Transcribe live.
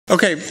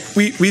Okay,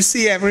 we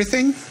see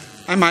everything.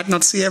 I might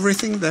not see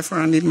everything, therefore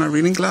I need my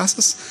reading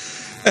glasses.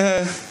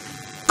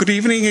 Good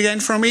evening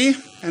again from me,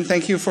 and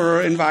thank you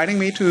for inviting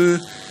me to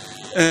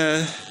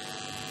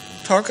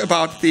talk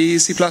about the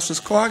C++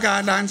 core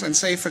guidelines and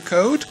safer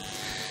code.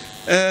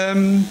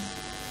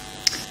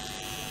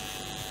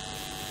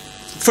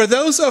 For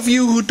those of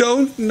you who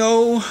don't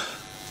know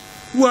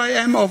who I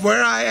am or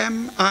where I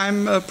am,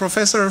 I'm a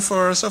professor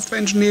for software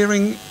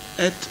engineering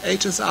at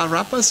HSR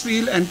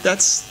Rapperswil, and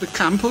that's the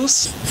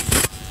campus.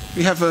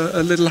 We have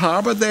a little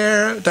harbor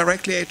there,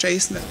 directly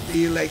adjacent at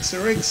the Lake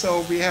Zurich,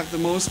 so we have the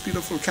most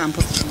beautiful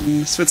campus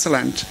in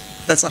Switzerland.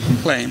 That's our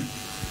claim.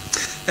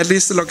 At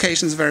least the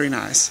location is very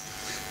nice.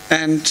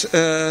 And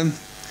I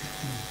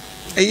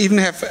even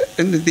have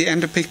in the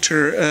end a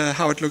picture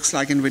how it looks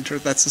like in winter.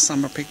 That's a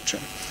summer picture.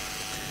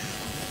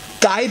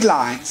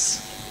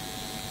 Guidelines.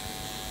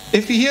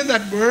 If you hear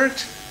that word,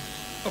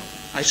 oh,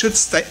 I should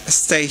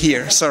stay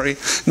here, sorry,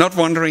 not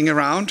wandering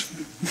around.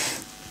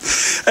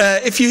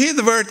 If you hear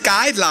the word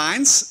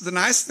guidelines, the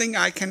nice thing,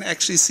 I can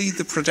actually see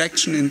the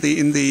projection in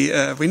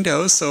the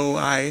window, so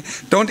I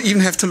don't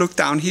even have to look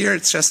down here,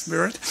 it's just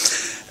mirrored.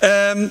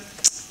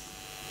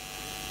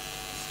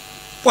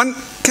 One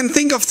can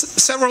think of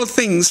several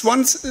things.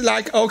 One's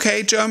like,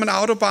 okay, German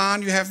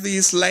Autobahn, you have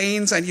these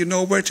lanes and you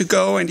know where to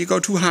go, and you go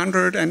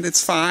 200 and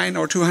it's fine,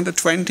 or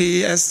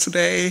 220 as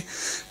today,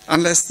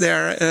 unless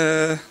there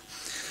are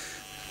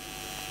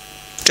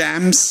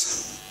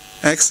jams,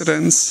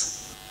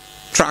 accidents,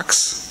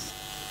 trucks,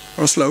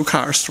 or slow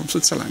cars from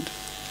Switzerland.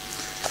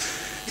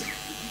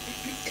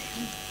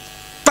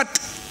 But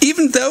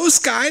even those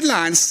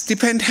guidelines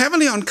depend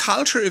heavily on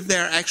culture if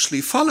they're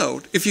actually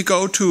followed. If you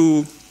go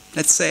to,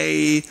 let's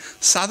say,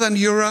 Southern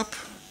Europe,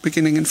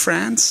 beginning in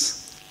France,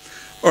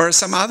 or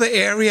some other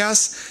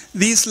areas,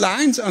 these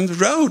lines on the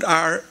road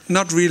are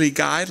not really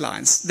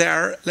guidelines. They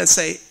are, let's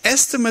say,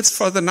 estimates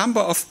for the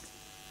number of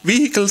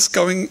vehicles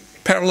going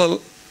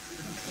parallel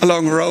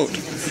along a road.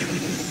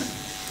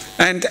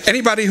 And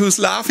anybody who's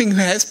laughing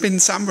who has been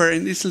somewhere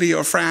in Italy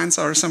or France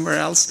or somewhere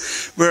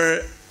else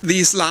where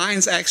these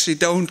lines actually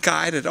don't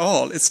guide at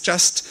all. It's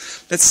just,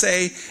 let's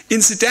say,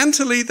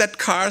 incidentally that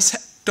cars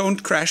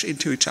don't crash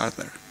into each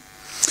other.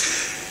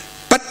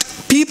 But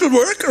people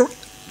work, or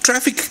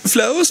traffic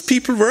flows,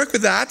 people work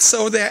with that,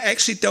 so they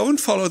actually don't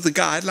follow the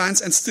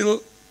guidelines, and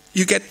still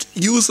you get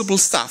usable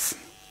stuff.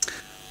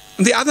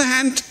 On the other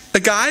hand, a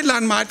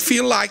guideline might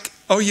feel like,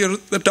 oh, you're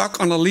the dog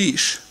on a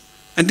leash.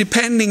 And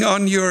depending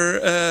on your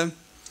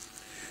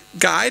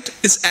guide,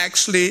 is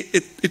actually,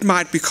 it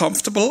might be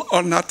comfortable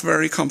or not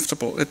very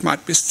comfortable. It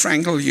might be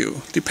strangle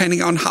you,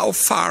 depending on how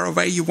far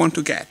away you want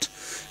to get.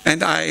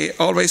 And I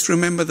always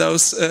remember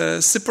those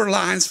zipper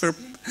lines where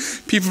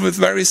people with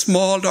very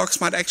small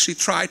dogs might actually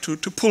try to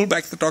pull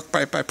back the dog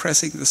by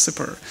pressing the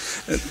zipper.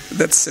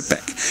 That's zip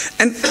back.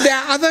 And there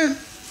are other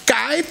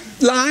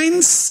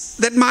guidelines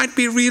that might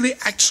be really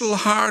actual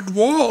hard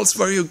walls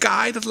where you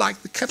guide it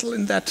like the kettle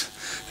in that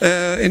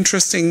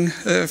interesting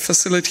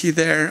facility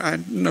there.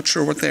 I'm not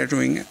sure what they're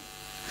doing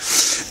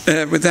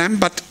with them,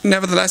 but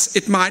nevertheless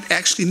it might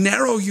actually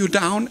narrow you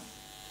down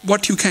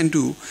what you can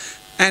do.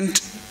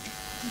 And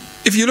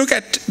if you look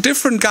at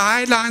different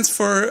guidelines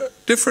for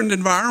different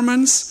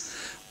environments,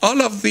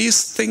 all of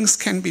these things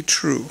can be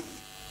true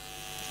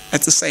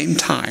at the same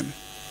time.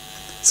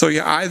 So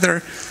you're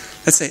either,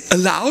 let's say,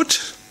 allowed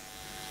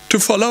to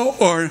follow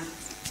or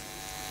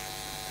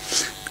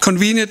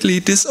conveniently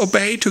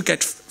disobey to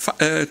get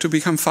to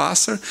become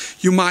faster.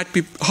 You might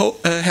be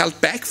held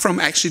back from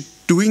actually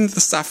doing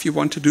the stuff you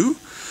want to do,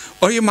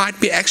 or you might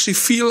be actually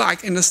feel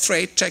like in a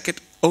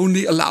straitjacket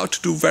only allowed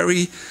to do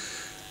very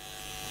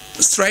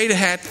straight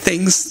ahead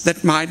things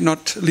that might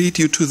not lead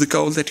you to the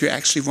goal that you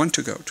actually want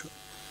to go to.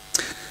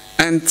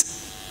 And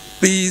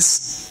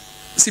these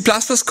C++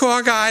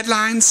 core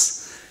guidelines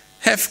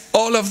have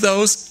all of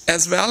those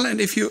as well,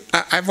 and if you,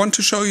 I want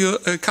to show you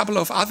a couple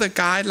of other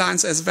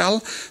guidelines as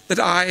well that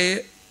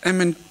I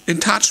am in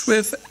touch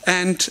with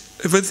and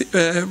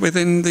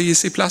within the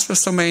C++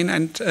 domain,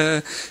 and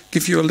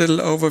give you a little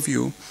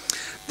overview.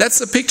 That's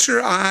a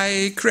picture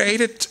I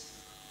created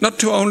not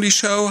to only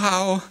show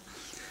how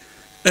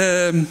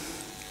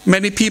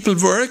many people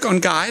work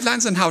on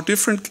guidelines and how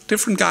different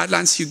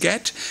guidelines you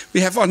get.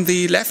 We have on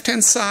the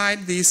left-hand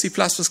side the C++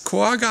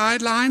 core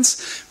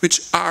guidelines,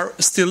 which are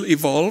still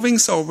evolving,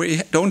 so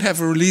we don't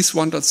have a release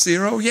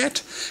 1.0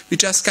 yet. We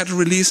just got a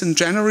release in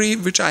January,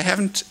 which I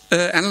haven't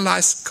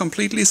analyzed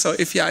completely, so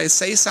if I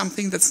say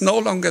something that's no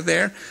longer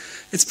there,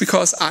 it's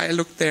because I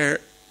looked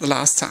there the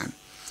last time.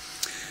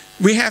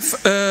 We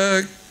have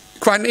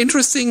quite an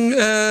interesting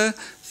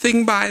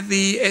thing by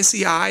the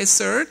SEI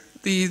CERT,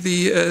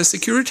 the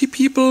security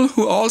people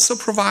who also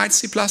provide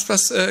C++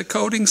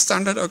 coding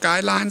standard or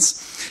guidelines.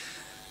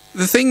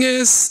 The thing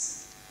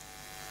is,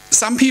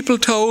 some people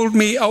told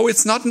me, oh,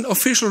 it's not an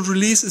official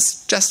release,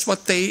 it's just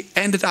what they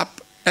ended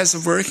up as a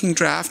working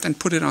draft and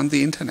put it on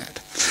the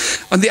internet.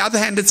 On the other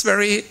hand, it's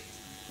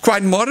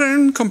quite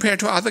modern compared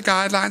to other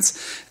guidelines,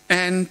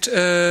 and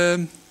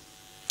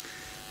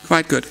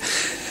quite good.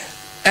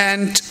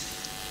 And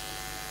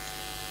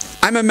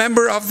I'm a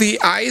member of the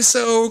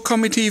ISO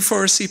committee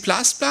for C++,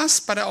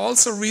 but I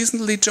also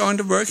recently joined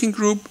a working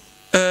group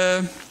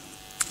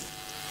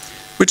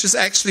which is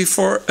actually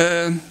for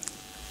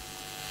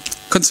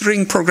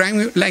considering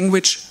programming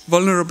language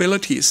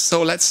vulnerabilities.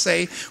 So let's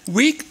say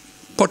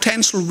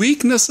potential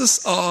weaknesses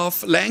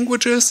of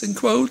languages, in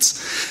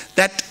quotes,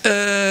 that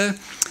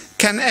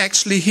can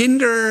actually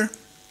hinder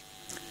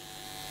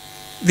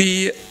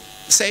the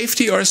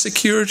safety or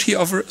security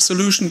of a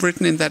solution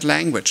written in that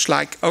language.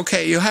 Like,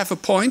 okay, you have a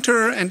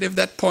pointer, and if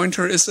that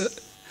pointer is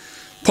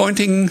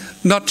pointing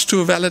not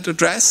to a valid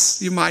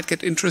address, you might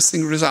get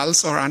interesting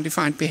results or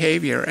undefined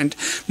behavior. And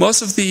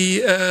most of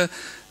the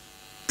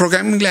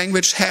programming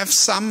language have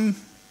some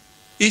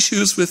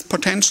issues with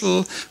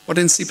potential, what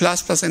in C++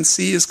 and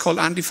C is called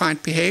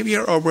undefined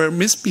behavior, or where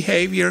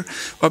misbehavior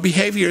or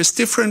behavior is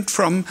different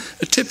from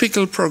a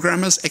typical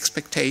programmer's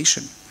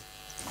expectation.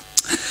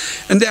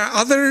 And there are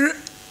other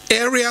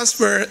areas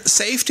where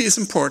safety is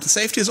important.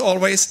 Safety is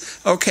always,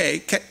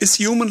 okay, is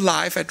human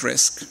life at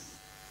risk?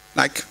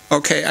 Like,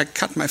 okay, I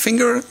cut my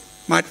finger,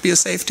 might be a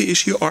safety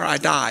issue, or I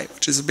die,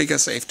 which is a bigger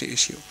safety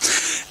issue.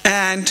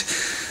 And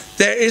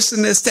there is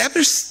an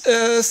established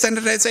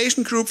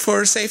standardization group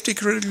for safety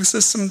critical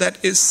system that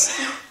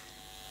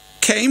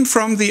came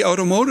from the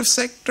automotive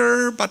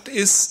sector, but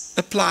is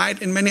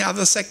applied in many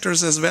other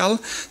sectors as well.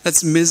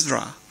 That's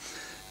MISRA.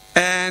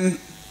 And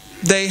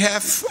they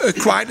have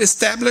quite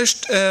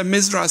established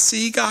MISRA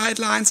C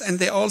guidelines, and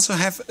they also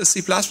have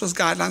C++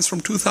 guidelines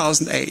from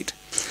 2008.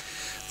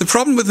 The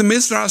problem with the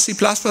MISRA C++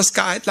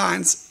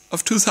 guidelines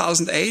of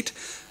 2008,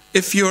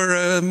 if you're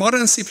a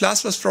modern C++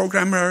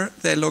 programmer,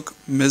 they look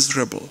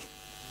miserable.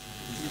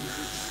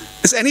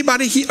 Is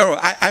anybody here, oh,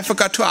 I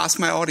forgot to ask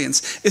my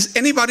audience, is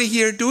anybody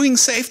here doing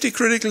safety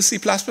critical C++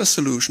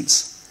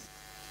 solutions?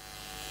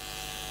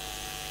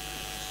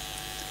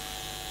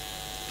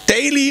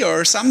 Daily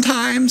or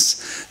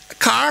sometimes?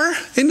 Car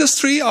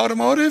industry,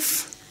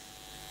 automotive?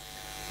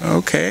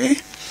 Okay.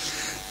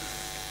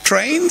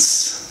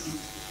 Trains?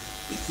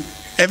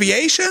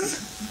 Aviation?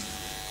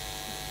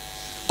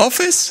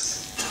 Office?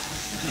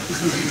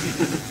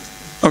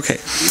 Okay.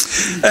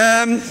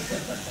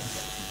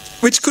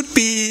 Which could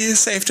be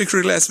safety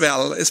critical as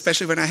well,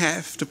 especially when I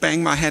have to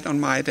bang my head on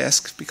my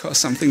desk because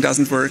something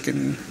doesn't work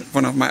in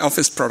one of my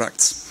office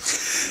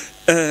products,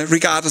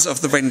 regardless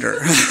of the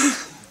vendor.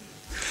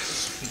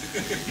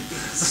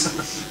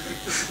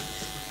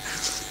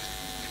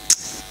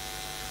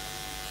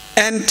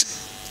 And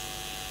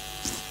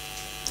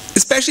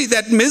especially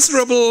that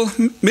miserable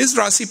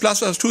MISRA C++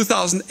 of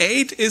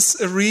 2008 is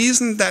a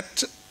reason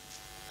that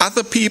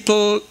other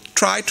people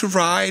try to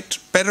write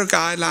better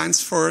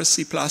guidelines for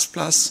C++,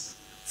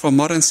 for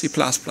modern C++.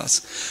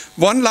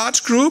 One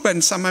large group,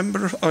 and some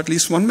member, or at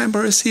least one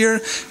member is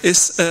here,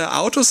 is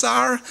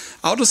AUTOSAR.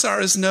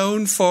 AUTOSAR is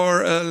known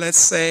for, let's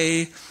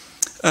say,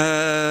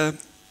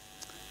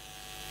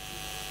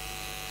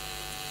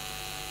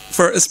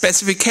 for a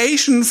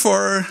specification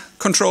for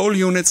control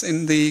units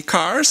in the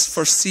cars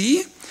for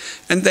C,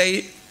 and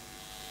they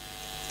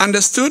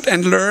understood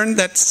and learned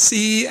that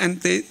C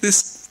and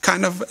this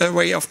kind of a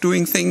way of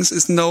doing things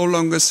is no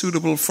longer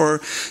suitable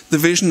for the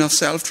vision of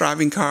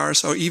self-driving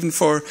cars or even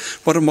for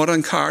what a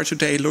modern car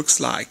today looks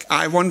like.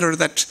 I wonder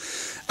that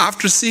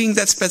after seeing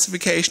that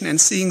specification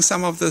and seeing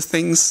some of the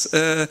things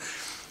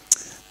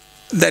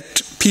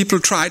that people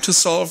try to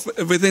solve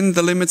within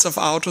the limits of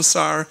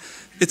AUTOSAR,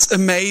 it's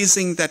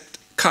amazing that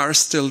cars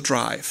still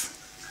drive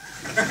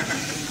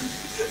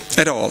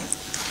at all.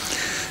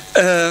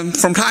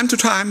 From time to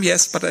time,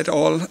 yes, but at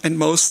all, and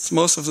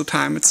most of the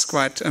time it's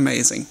quite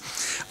amazing.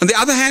 On the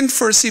other hand,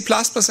 for C++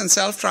 and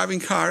self-driving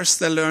cars,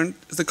 they learned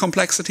the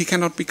complexity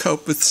cannot be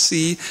coped with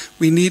C.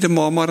 We need a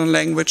more modern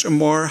language, a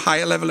more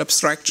higher level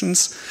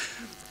abstractions.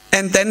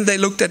 And then they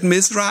looked at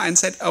MISRA and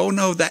said, oh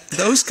no,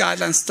 those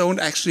guidelines don't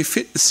actually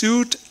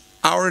suit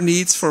our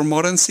needs for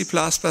modern C++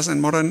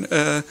 and modern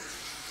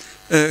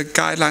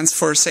guidelines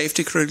for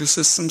safety critical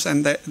systems,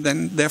 and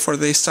then therefore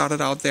they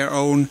started out their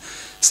own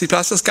C++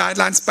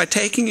 guidelines by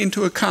taking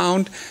into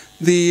account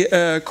the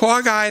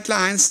core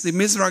guidelines, the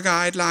MISRA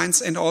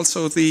guidelines, and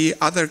also the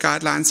other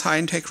guidelines, high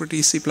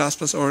integrity C++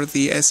 or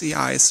the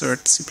SEI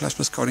cert C++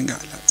 coding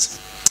guidelines.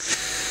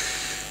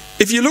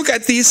 If you look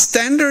at these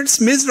standards,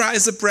 MISRA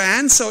is a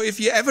brand, so if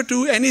you ever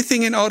do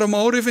anything in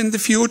automotive in the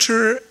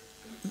future,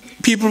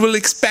 people will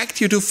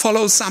expect you to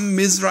follow some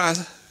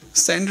MISRA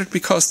standard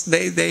because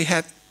they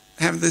have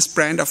this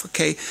brand of,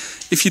 okay,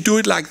 if you do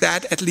it like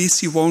that, at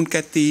least you won't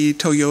get the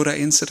Toyota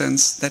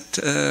incidents that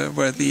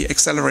where the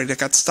accelerator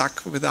got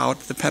stuck without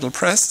the pedal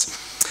pressed.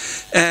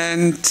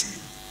 And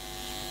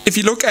if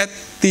you look at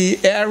the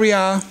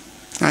area,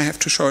 I have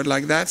to show it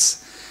like that,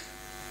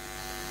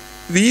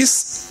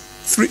 these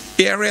three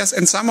areas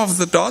and some of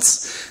the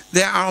dots,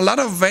 there are a lot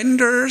of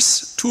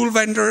vendors, tool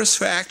vendors,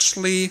 who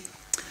actually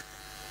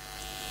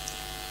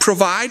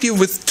provide you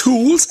with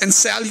tools and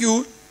sell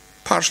you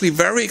partially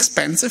very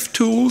expensive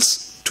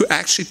tools to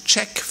actually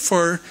check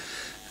for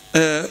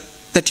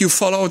that you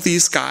follow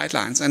these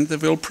guidelines, and they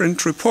will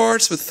print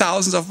reports with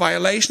thousands of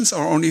violations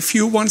or only a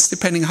few ones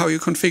depending how you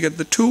configure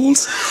the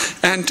tools.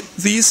 And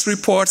these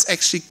reports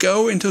actually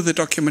go into the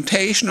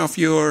documentation of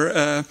your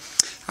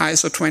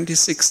ISO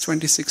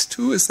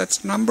 26262. Is that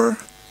the number?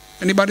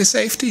 Anybody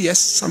safety? Yes,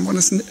 someone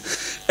is.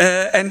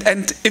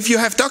 And if you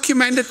have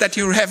documented that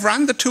you have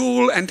run the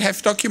tool and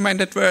have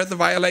documented where the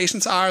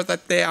violations are,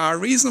 that they are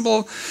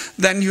reasonable,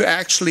 then you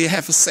actually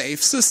have a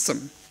safe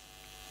system.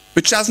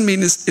 Which doesn't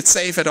mean it's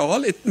safe at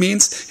all. It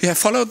means you have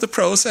followed the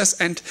process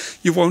and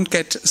you won't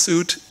get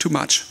sued too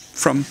much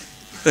from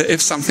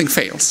if something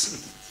fails.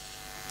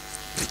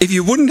 If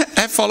you wouldn't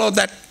have followed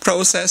that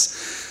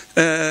process,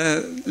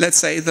 let's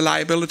say the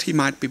liability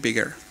might be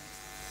bigger.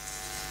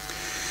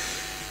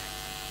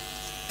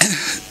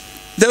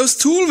 Those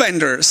tool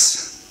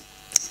vendors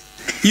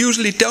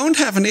usually don't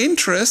have an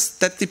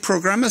interest that the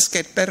programmers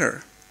get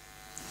better.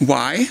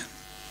 Why?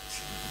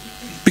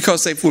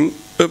 Because they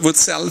would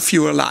sell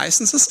fewer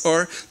licenses,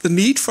 or the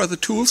need for the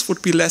tools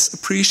would be less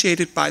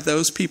appreciated by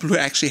those people who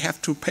actually have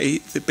to pay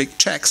the big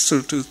checks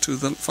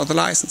for the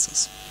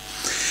licenses.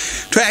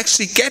 To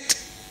actually get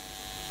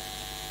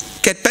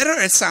better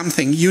at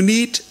something, you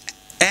need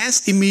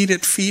as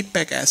immediate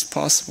feedback as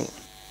possible.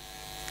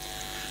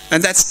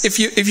 And that's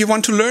if you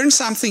want to learn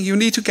something, you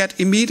need to get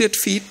immediate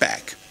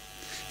feedback.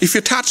 If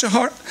you touch a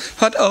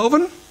hot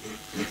oven,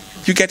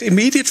 you get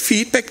immediate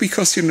feedback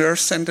because your nerve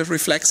center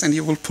reflects and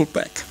you will pull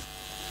back.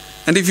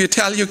 And if you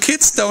tell your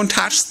kids don't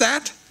touch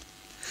that,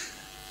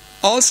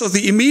 also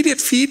the immediate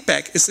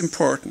feedback is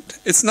important.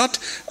 It's not,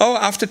 oh,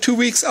 after 2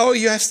 weeks, oh,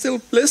 you have still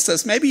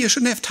blisters, maybe you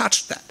shouldn't have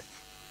touched that.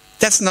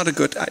 That's not a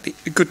good idea,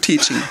 a good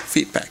teaching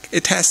feedback.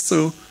 It has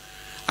to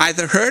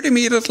either hurt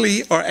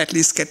immediately or at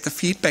least get the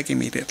feedback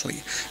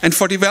immediately. And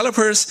for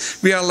developers,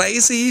 we are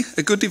lazy.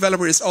 A good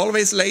developer is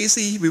always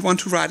lazy. We want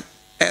to write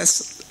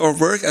or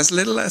work as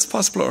little as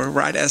possible or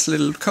write as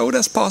little code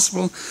as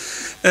possible.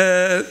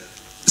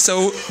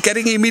 So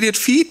getting immediate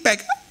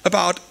feedback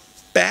about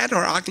bad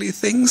or ugly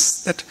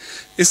things, that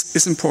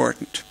is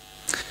important.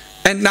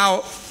 And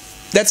now,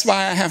 that's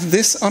why I have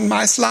this on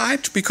my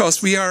slide,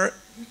 because we are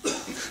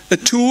a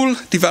tool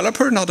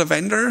developer, not a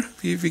vendor.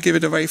 We give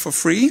it away for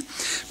free.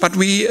 But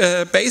we,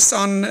 based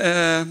on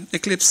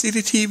Eclipse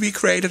CDT, we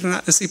created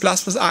a C++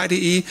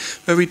 IDE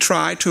where we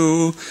try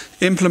to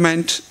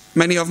implement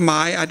many of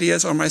my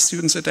ideas or my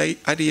students'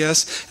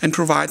 ideas and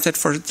provide that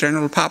for the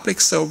general public.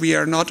 So we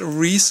are not a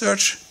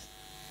research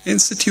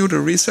institute, a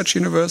research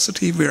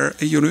university. We are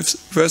a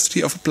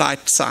university of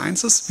applied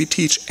sciences. We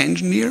teach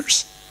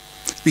engineers.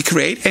 We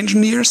create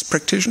engineers,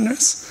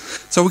 practitioners.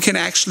 So we can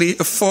actually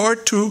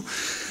afford to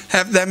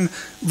have them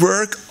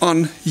work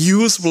on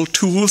usable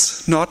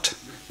tools, not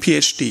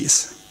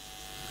PhDs.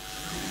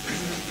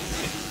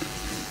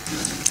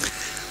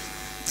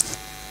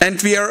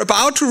 And we are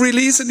about to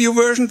release a new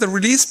version. The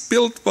release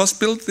was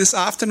built this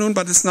afternoon,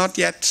 but it's not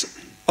yet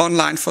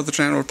online for the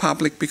general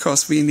public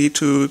because we need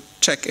to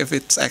check if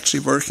it's actually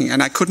working.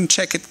 And I couldn't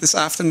check it this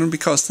afternoon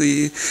because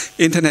the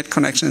internet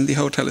connection in the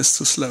hotel is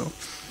too slow.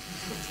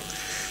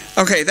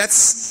 Okay,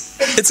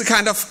 it's a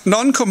kind of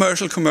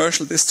non-commercial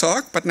commercial, this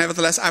talk, but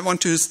nevertheless I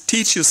want to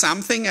teach you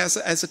something as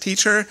a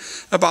teacher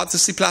about the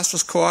C++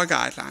 core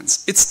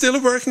guidelines. It's still a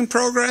work in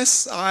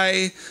progress.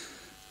 I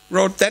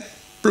wrote that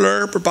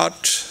blurb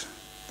about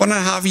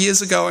 1.5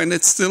 years ago and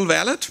it's still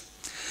valid.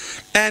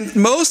 And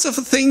most of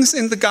the things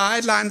in the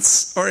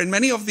guidelines, or in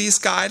many of these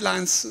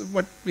guidelines,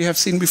 what we have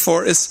seen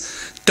before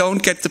is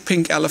don't get the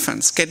pink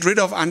elephants, get rid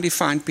of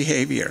undefined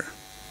behavior.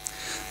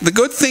 The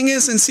good thing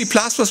is in C++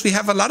 we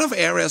have a lot of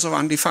areas of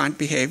undefined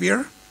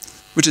behavior,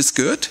 which is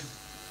good,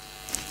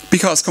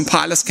 because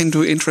compilers can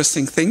do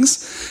interesting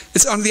things.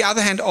 It's on the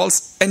other hand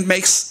also, and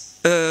makes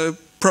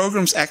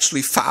programs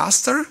actually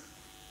faster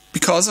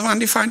because of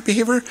undefined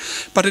behavior,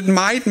 but it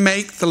might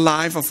make the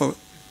life of a,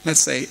 let's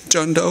say,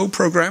 John Doe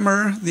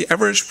programmer, the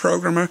average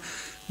programmer,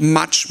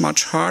 much,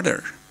 much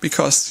harder,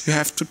 because you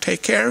have to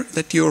take care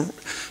that you're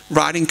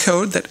writing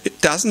code that it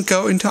doesn't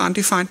go into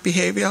undefined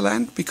behavior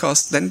land,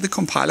 because then the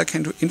compiler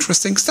can do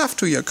interesting stuff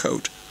to your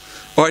code.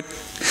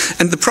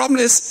 And the problem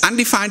is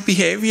undefined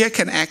behavior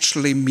can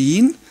actually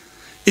mean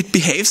it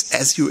behaves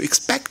as you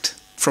expect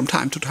from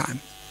time to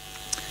time,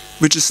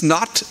 which is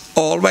not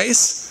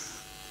always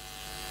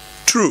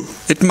true.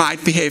 It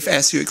might behave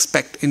as you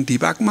expect in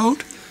debug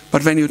mode,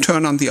 but when you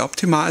turn on the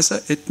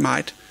optimizer, it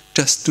might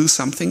just do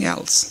something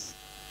else.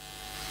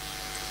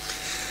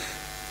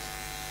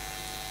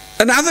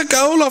 Another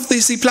goal of the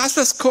C++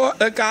 core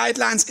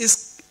guidelines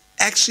is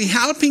actually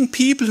helping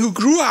people who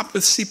grew up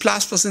with C++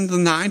 in the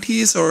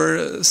 90s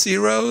or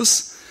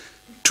zeros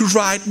to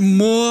write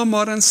more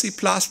modern C++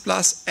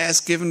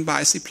 as given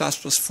by C++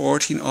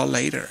 14 or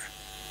later.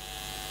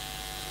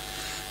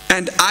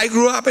 And I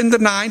grew up in the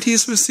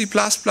 90s with C++.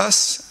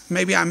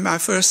 Maybe my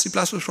first C++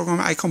 program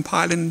I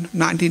compiled in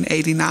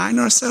 1989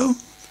 or so,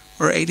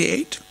 or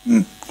 88,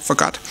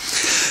 forgot.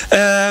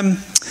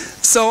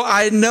 So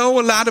I know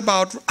a lot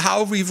about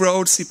how we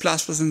wrote C++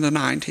 in the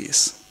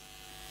 90s.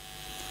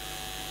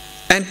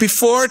 And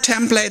before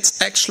templates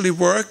actually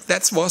worked,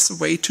 that was the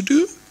way to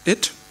do.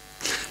 it.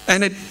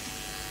 And it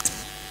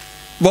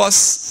was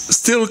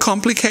still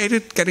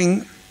complicated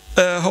getting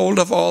hold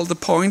of all the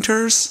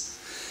pointers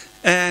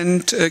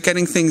and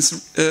getting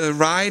things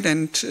right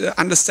and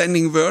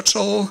understanding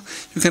virtual.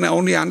 You can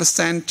only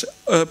understand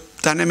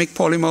dynamic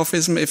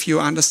polymorphism if you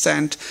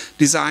understand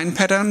design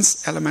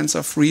patterns, elements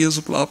of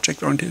reusable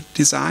object-oriented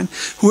design.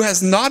 Who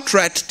has not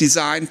read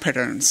design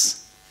patterns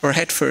or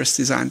had first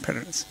design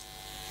patterns?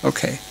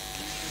 Okay.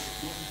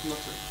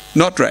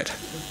 Not read.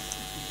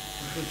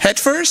 Head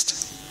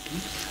first?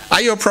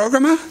 Are you a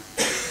programmer?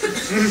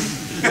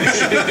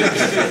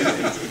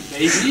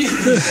 Maybe.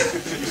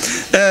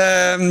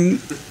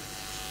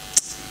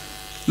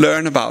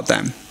 Learn about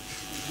them.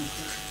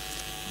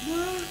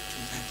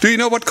 Do you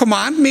know what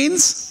command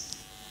means?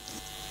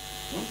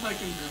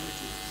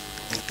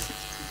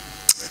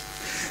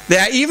 They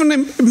are even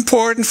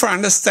important for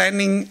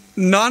understanding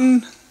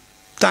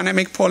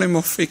non-dynamic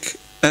polymorphic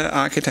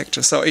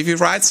architecture. So if you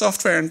write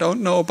software and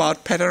don't know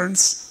about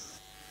patterns,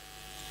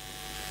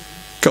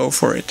 go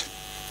for it.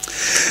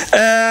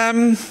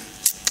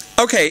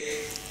 Okay,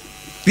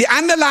 the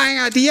underlying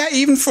idea,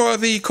 even for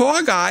the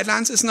core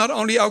guidelines, is not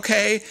only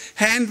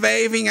hand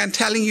waving and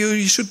telling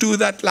you should do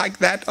that like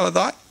that or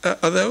that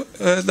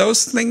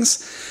those things.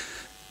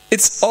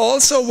 It's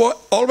also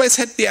always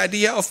had the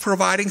idea of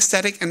providing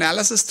static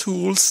analysis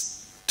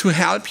tools to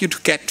help you to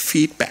get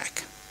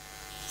feedback.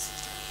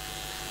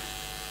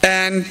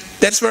 And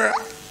that's where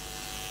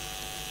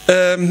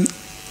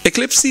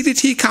Eclipse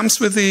CDT comes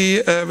with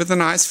a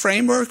nice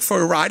framework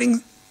for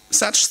writing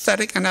such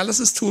static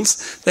analysis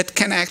tools that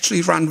can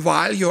actually run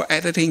while you're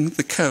editing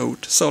the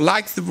code. So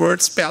like the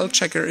word spell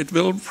checker, it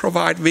will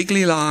provide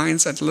wiggly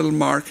lines and little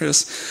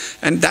markers.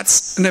 And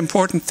that's an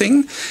important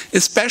thing,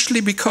 especially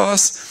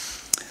because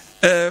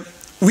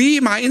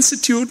my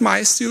institute,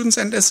 my students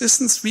and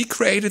assistants, we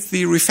created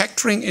the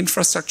refactoring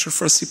infrastructure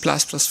for C++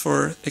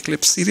 for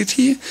Eclipse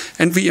CDT,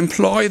 and we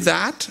employ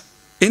that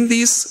in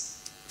these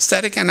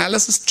static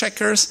analysis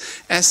checkers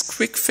as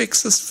quick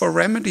fixes for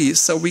remedies.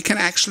 So we can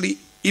actually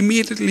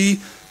immediately,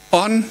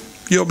 on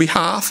your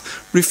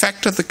behalf,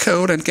 refactor the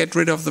code and get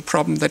rid of the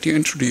problem that you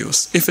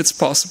introduce, if it's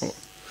possible.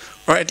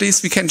 Or at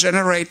least we can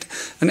generate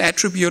an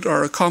attribute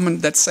or a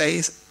comment that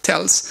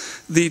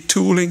tells the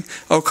tooling,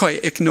 okay,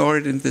 ignore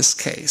it in this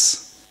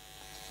case,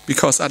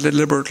 because I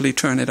deliberately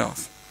turn it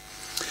off.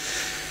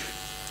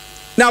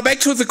 Now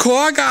back to the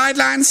core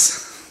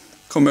guidelines.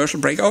 Commercial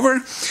break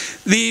over.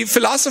 The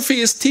philosophy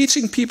is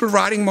teaching people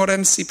writing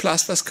modern C++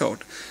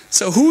 code.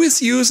 So who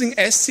is using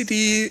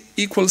std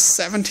equals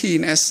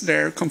 17 as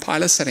their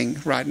compiler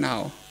setting right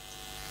now?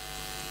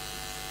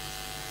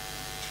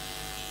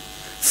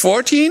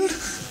 14?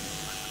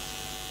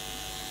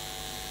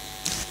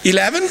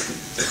 11?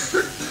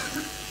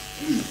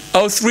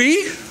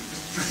 03?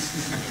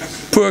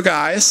 Poor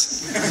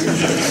guys.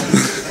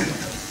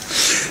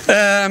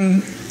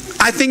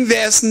 I think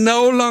there's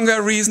no longer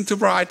a reason to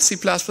write C++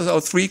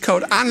 03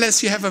 code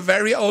unless you have a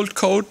very old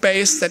code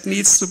base that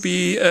needs to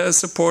be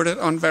supported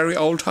on very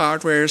old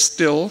hardware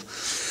still.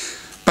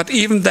 But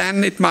even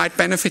then, it might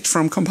benefit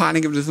from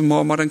compiling it with a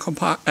more modern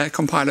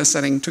compiler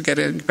setting to get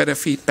a better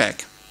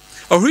feedback.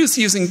 Or who's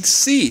using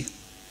C?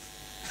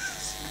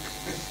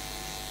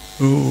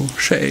 Oh,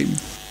 shame.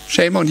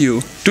 Shame on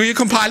you. Do you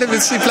compile it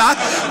with C++?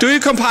 Do you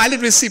compile it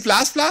with C++?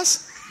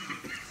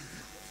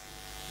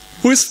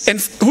 Who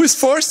is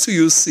forced to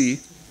use C?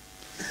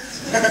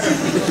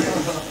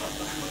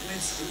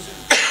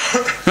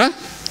 Huh?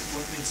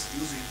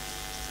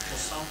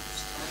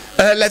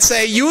 Let's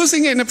say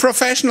using in a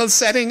professional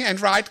setting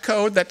and write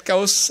code that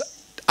goes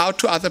out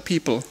to other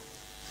people.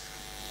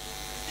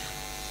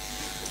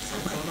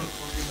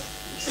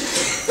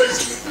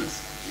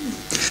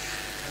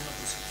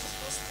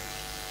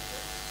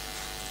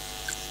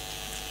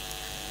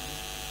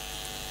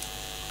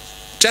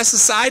 Just a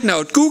side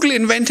note, Google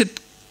invented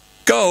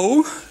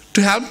Go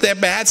to help their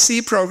bad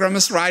C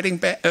programmers writing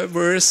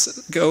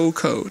worse Go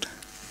code.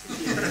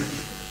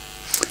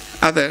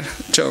 Other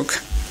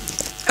joke.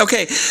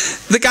 Okay,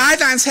 the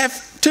guidelines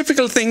have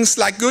typical things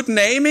like good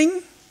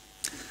naming.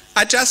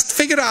 I just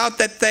figured out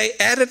that they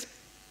added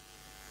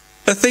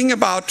a thing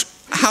about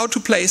how to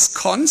place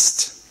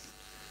const,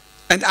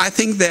 and I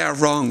think they are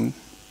wrong.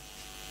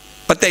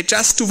 But they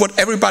just do what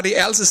everybody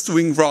else is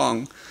doing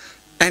wrong.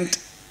 And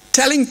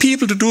telling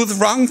people to do the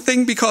wrong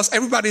thing because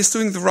everybody is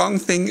doing the wrong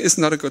thing is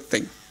not a good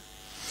thing.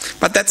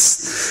 But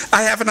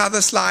I have another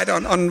slide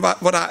on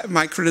what are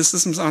my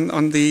criticisms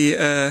on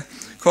the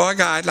core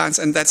guidelines,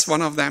 and that's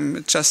one of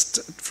them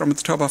just from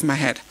the top of my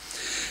head.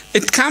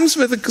 It comes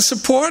with a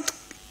support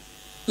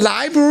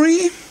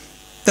library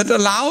that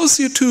allows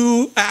you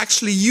to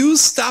actually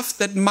use stuff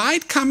that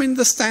might come in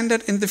the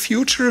standard in the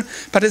future,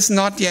 but is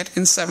not yet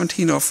in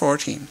 17 or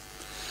 14.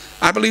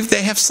 I believe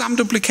they have some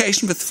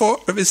duplication with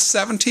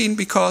 17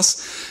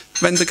 because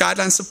when the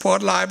guideline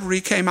support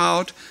library came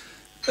out,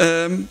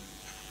 at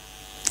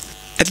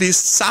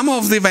least some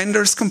of the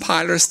vendors'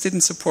 compilers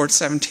didn't support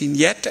 17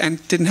 yet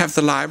and didn't have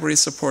the library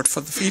support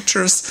for the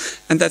features,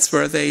 and that's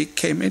where they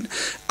came in.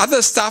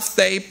 Other stuff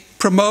they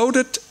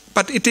promoted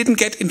but it didn't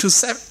get into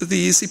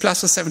the C++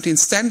 17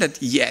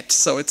 standard yet.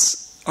 So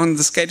it's on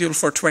the schedule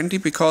for 20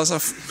 because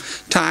of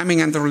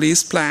timing and the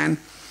release plan.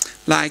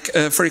 Like,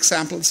 for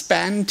example,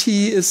 span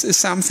T is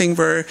something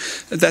where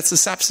that's a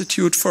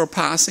substitute for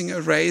passing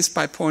arrays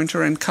by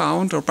pointer and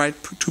count, or by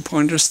 2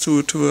 pointers to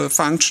a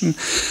function.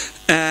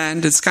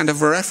 And it's kind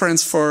of a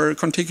reference for a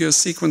contiguous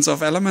sequence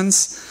of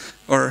elements,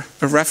 or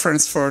a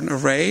reference for an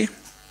array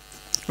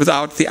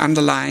without the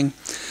underlying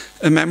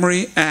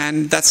memory.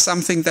 And that's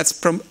something that's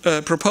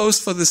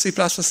proposed for the C++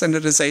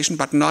 standardization,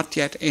 but not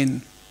yet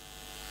in.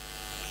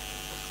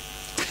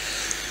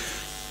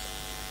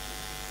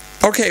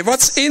 Okay,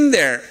 what's in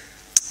there?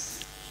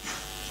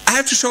 I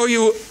have to show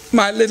you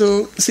my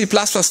little C++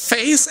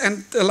 face,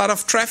 and a lot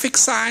of traffic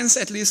signs,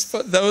 at least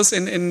for those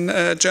in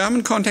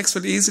German context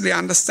will easily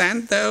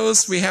understand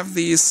those. We have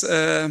these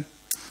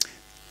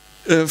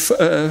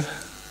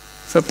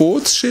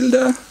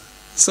Verbotsschilder.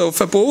 So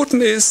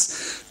verboten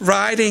is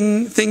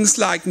writing things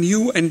like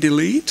new and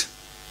delete,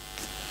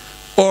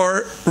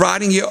 or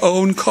writing your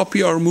own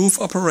copy or move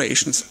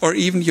operations, or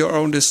even your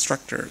own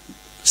destructor.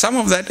 Some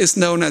of that is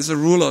known as a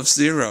rule of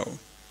 0.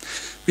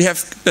 We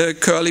have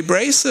curly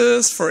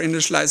braces for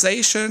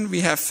initialization. We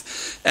have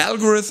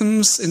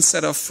algorithms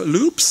instead of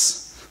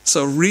loops.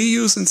 So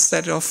reuse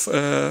instead of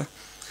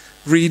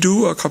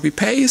redo or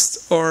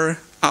copy-paste, or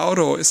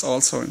auto is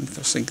also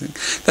interesting.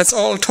 That's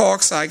all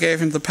talks I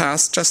gave in the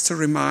past, just to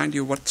remind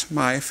you what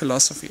my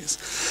philosophy is.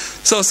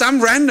 So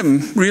some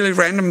random, really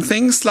random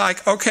things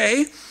like,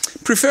 okay,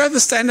 prefer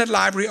the standard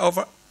library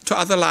over to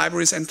other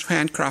libraries and to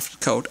handcrafted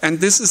code. And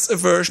this is a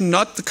version,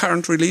 not the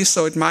current release,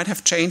 so it might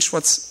have changed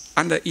what's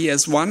under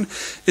ES1.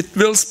 It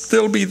will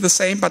still be the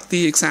same, but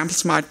the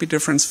examples might be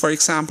different. For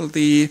example,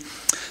 the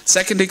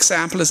second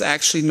example is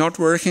actually not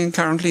working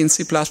currently in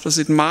C++.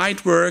 It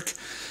might work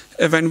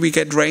when we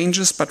get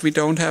ranges, but we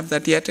don't have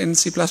that yet in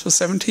C++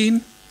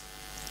 17.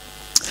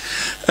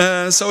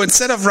 So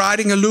instead of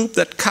writing a loop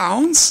that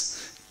counts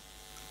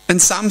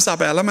and sums up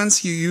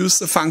elements, you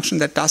use a function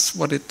that does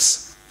what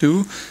it's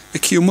do,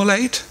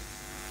 accumulate,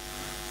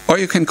 or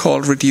you can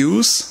call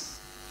reduce,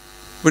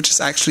 which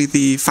is actually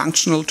the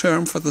functional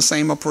term for the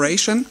same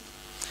operation.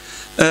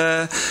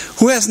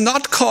 Who has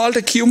not called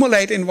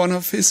accumulate in one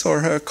of his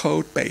or her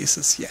code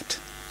bases yet?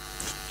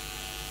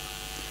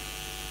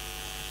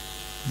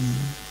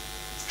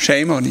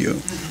 Shame on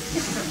you.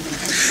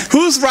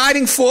 Who's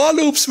writing for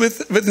loops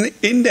with an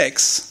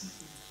index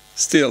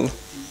still?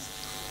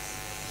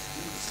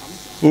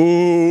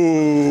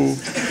 Ooh.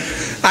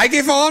 I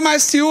give all my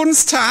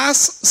students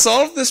tasks,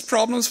 solve these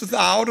problems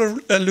without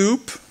a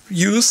loop,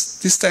 use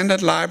the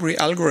standard library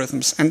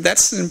algorithms. And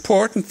that's an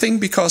important thing,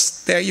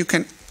 because there you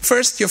can,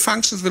 first your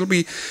functions will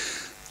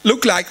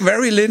look like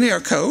very linear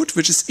code,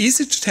 which is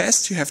easy to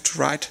test. You have to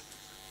write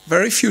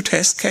very few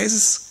test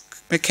cases.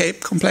 The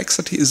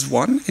complexity is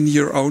 1 in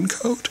your own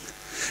code.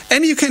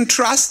 And you can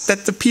trust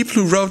that the people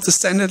who wrote the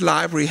standard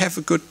library have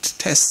a good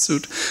test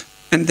suite,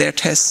 and their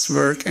tests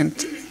work,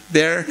 and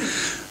their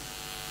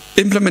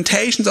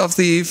implementations of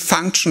the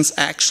functions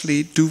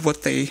actually do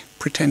what they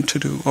pretend to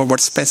do, or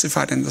what's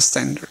specified in the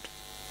standard.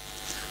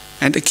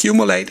 And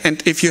accumulate,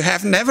 and if you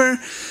have never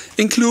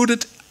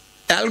included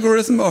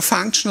algorithm or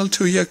functional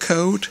to your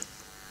code,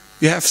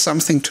 you have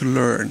something to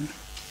learn.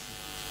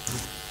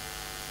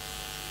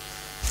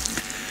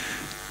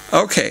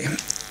 Okay.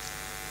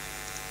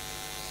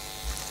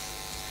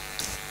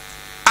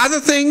 Other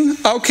thing,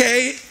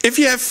 okay, if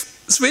you have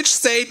switch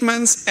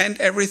statements and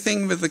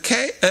everything with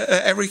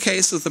every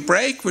case with a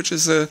break, which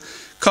is a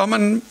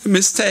common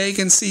mistake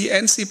in C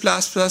and C++,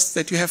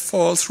 that you have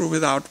fall through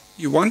without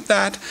you want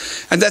that.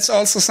 And that's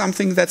also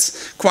something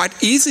that's quite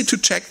easy to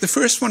check. The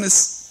first one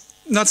is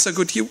not so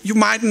good. You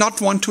might not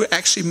want to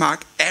actually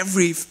mark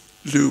every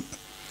loop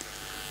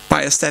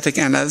by a static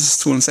analysis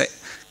tool and say,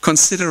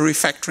 consider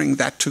refactoring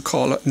that to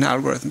call an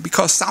algorithm,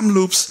 because some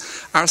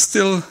loops are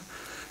still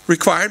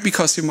required,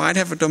 because you might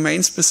have a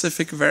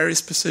domain-specific, very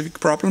specific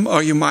problem,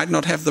 or you might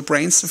not have the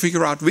brains to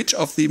figure out which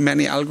of the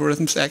many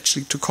algorithms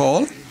actually to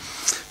call,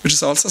 which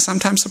is also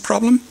sometimes a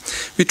problem.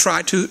 We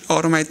tried to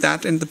automate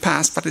that in the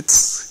past, but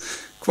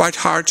it's quite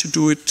hard to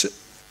do it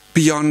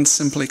beyond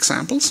simple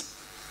examples.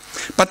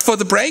 But for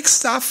the break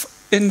stuff,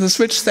 in the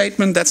switch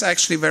statement, that's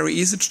actually very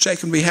easy to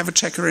check, and we have a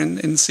checker in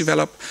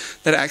Cvelop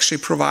that actually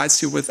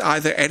provides you with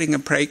either adding a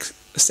break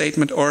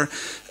statement or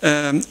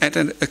add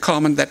a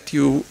comment that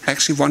you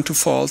actually want to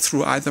fall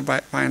through, either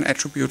by an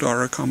attribute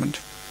or a comment.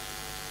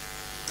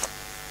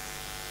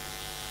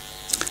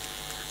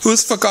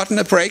 Who's forgotten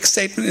a break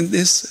statement in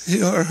this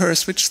or her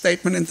switch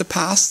statement in the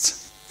past?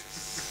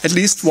 At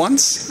least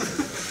once?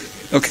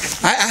 Okay,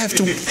 I have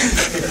to.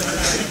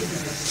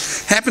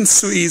 Happens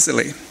too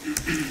easily.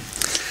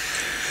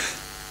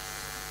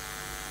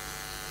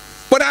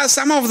 What are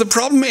some of the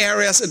problem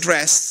areas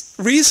addressed?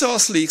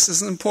 Resource leaks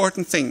is an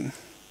important thing.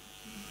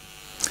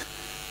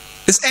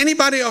 Is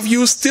anybody of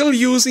you still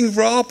using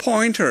raw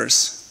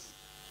pointers?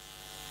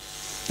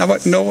 How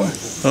about no one?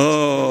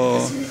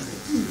 Oh.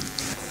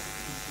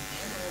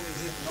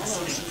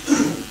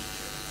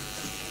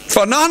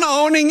 For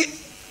non-owning,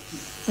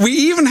 we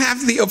even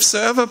have the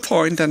observer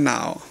pointer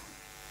now.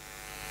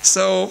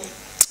 So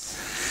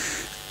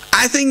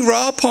I think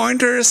raw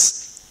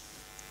pointers,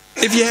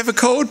 if you have a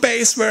code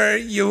base where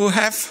you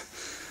have,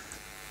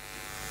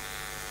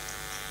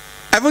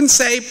 I wouldn't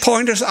say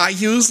pointers are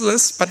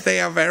useless, but they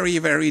are very,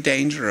 very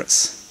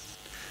dangerous.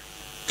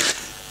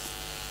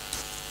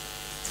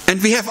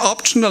 And we have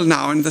optional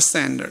now in the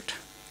standard.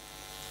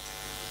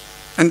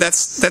 And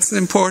that's an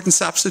important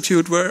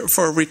substitute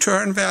for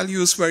return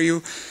values, where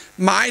you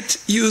might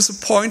use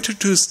a pointer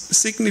to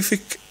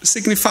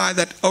signify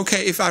that,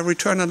 okay, if I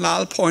return a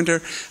null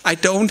pointer, I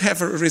don't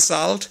have a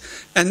result,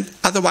 and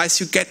otherwise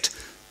you get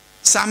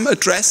some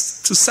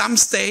address to some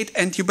state,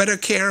 and you better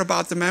care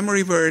about the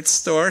memory where it's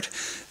stored,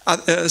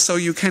 so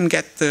you can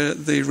get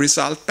the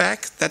result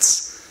back.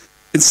 That's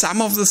in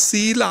some of the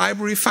C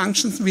library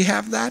functions we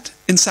have that.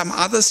 In some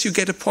others you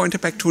get a pointer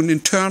back to an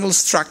internal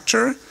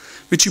structure,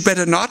 which you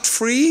better not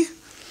free.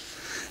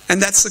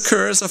 And that's the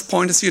curse of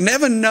pointers. You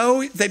never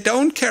know, they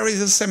don't carry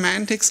the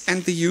semantics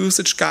and the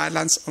usage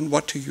guidelines on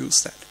what to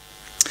use that.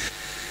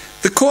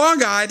 The core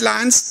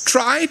guidelines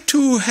try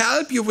to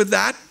help you with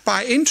that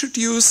by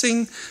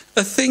introducing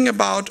a thing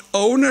about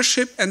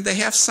ownership, and they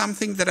have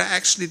something that I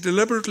actually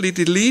deliberately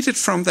deleted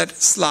from that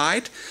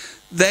slide.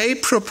 They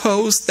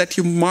propose that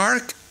you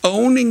mark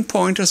owning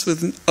pointers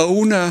with an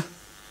owner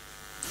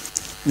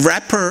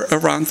wrapper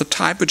around the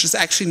type, which is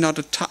actually not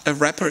a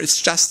wrapper,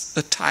 it's just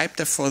a type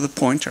there for the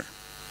pointer.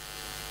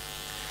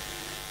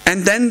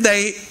 And then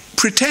they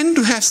pretend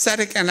to have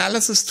static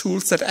analysis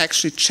tools that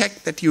actually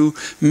check that you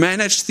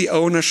manage the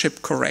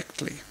ownership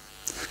correctly.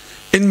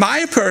 In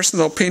my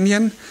personal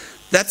opinion,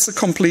 that's a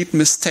complete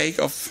mistake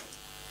of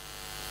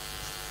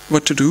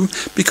what to do,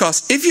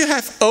 because if you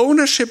have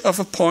ownership of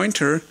a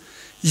pointer,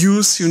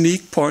 use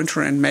unique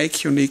pointer and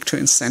make unique to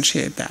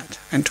instantiate that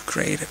and to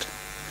create it.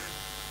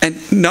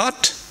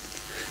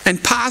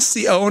 And pass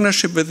the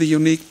ownership with the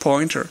unique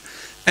pointer,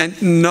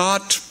 and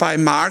not by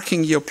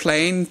marking your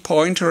plain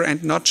pointer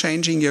and not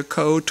changing your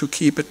code to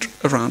keep it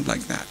around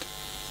like that.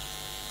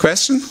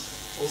 Question?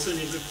 Also in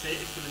the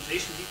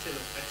implementation detail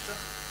of vector,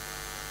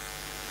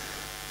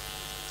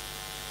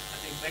 I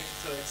think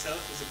vector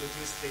itself is a good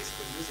use case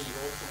for using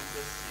raw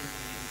pointers in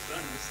the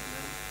internals, and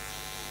then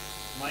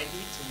you might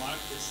need to mark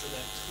this so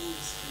that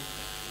tools can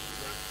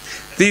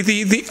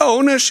work. The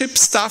ownership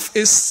stuff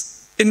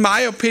is, in my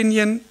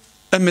opinion,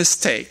 a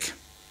mistake.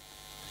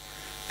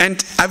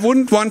 And I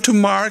wouldn't want to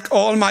mark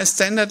all my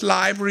standard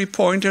library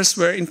pointers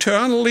where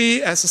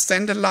internally, as a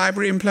standard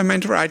library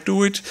implementer, I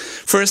do it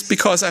first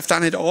because I've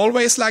done it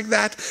always like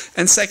that,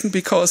 and second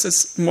because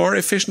it's more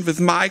efficient with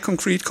my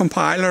concrete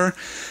compiler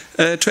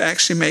to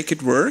actually make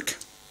it work.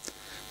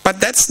 But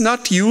that's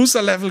not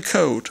user-level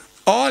code.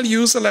 All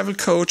user-level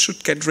code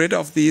should get rid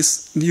of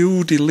these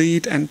new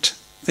delete and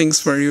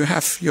things where you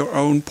have your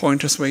own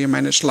pointers where you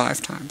manage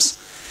lifetimes.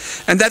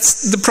 And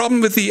that's the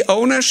problem with the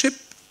ownership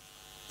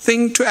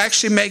thing. To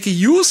actually make a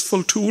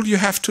useful tool, you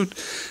have to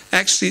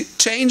actually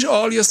change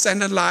all your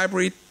standard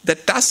library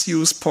that does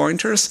use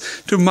pointers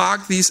to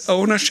mark these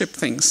ownership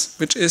things,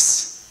 which is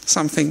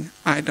something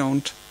I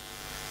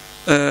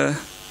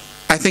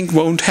think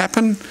won't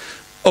happen.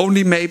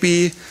 Only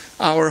maybe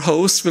our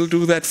hosts will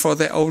do that for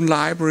their own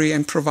library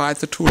and provide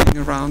the tooling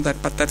around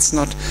that, but that's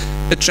not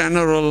a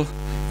general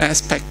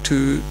aspect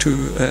to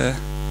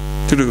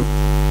do.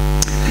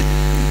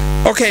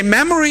 Okay,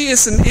 memory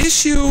is an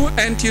issue,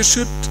 and you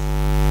should,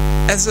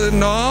 as a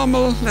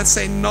normal, let's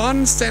say,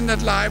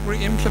 non-standard library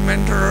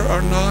implementer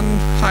or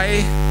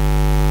non-high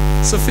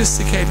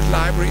sophisticated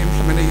library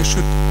implementer, you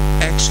should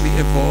actually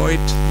avoid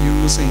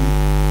using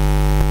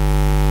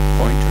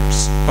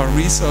pointers or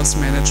resource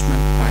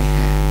management by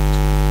hand.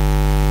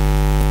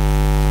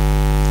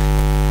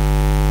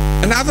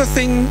 Another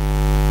thing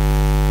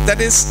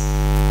that is,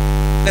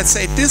 let's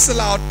say,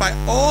 disallowed by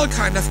all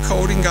kind of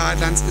coding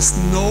guidelines is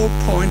no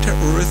pointer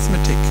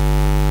arithmetic.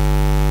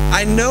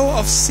 I know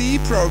of C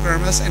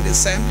programmers and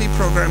assembly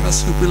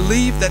programmers who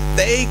believe that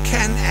they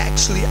can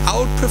actually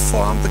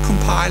outperform the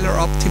compiler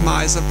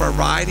optimizer by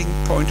writing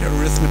pointer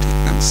arithmetic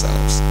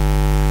themselves.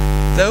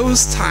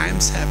 Those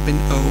times have been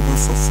over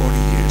for 40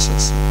 years or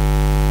so.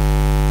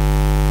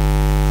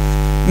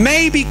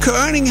 Maybe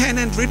Kernighan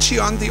and Ritchie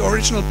on the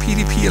original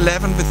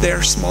PDP-11 with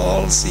their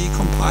small C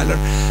compiler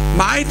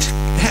might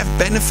have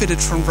benefited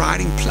from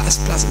writing plus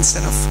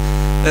instead of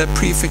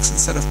prefix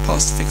instead of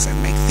postfix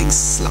and make things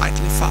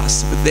slightly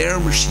faster with their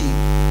machine.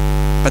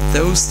 But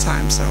those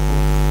times are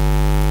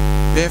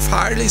over. We have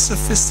highly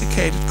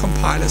sophisticated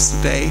compilers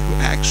today who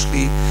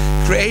actually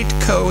create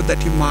code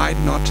that you might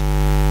not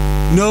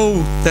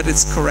know that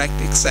it's correct,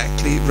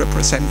 exactly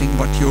representing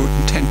what you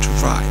intend to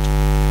write.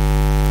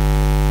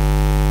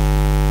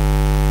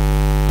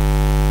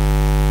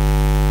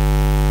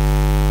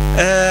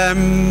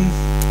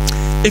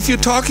 If you're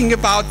talking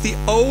about the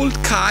old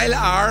Kyle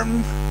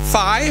ARM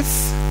 5,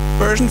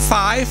 version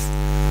 5,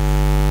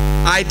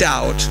 I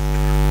doubt.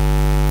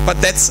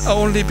 But that's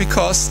only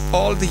because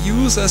all the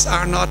users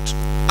are not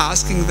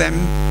asking them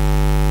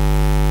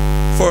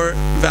for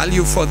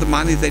value for the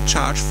money they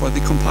charge for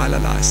the compiler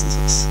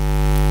licenses.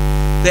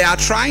 They are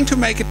trying to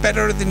make it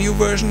better. The new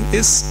version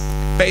is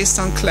based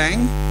on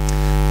Clang.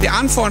 The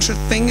unfortunate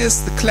thing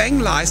is the Clang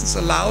license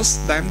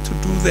allows them to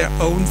do their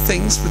own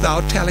things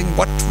without telling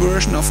what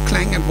version of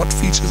Clang and what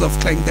features of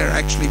Clang they're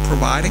actually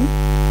providing.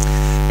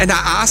 And I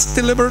asked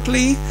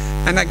deliberately,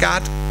 and I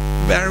got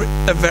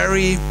a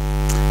very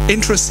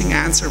interesting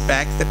answer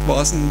back that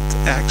wasn't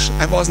actually,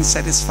 I wasn't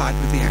satisfied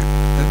with the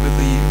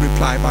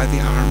reply by the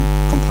ARM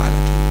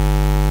compiler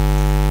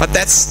team. But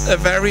that's a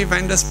very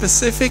vendor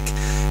specific,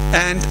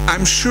 and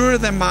I'm sure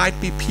there might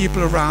be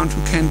people around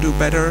who can do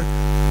better.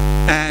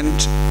 And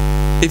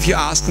if you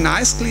ask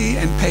nicely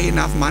and pay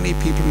enough money,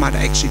 people might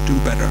actually do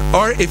better.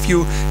 Or if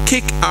you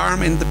kick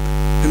ARM in the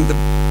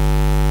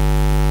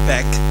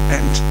back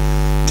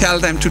and tell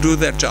them to do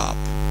their job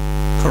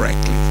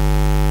correctly.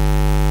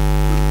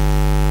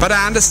 But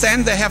I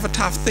understand they have a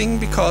tough thing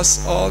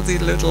because all the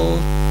little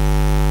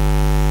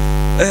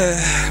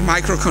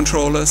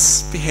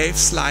microcontrollers behave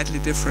slightly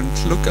different,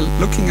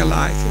 looking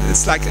alike.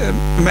 It's like a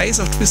maze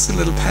of twisted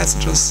little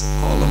passages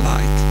all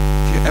alike.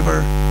 If you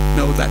ever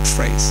know that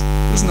phrase.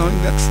 Who's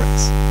knowing that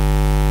phrase?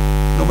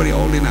 Nobody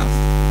old enough.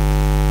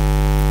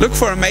 Look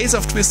for a maze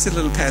of twisted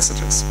little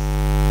passages.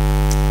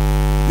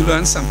 You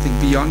learn something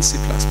beyond C++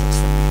 from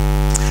me.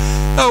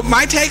 Oh,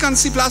 my take on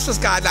C++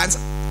 guidelines.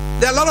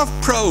 There are a lot of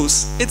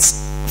pros. It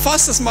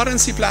fosters modern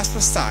C++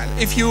 style.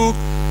 If you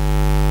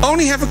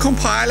only have a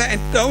compiler and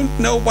don't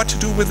know what to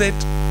do with it,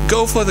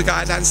 go for the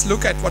guidelines,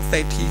 look at what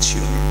they teach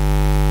you.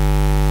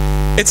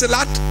 It's a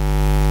lot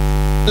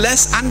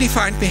less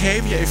undefined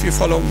behavior if you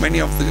follow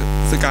many of the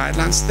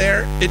guidelines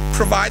there. It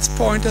provides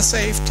pointer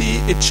safety.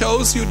 It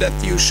shows you that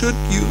you should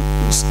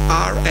use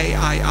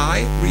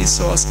RAII,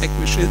 resource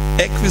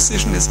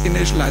acquisition is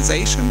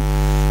initialization.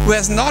 Who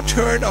has not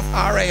heard of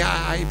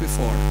RAII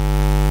before?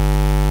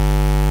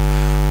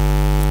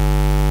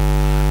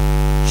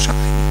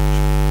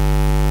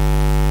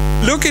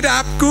 Look it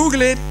up,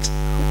 Google it,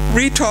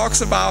 read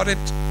talks about it.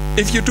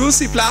 If you do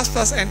C++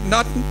 and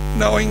not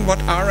knowing what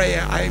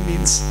RAII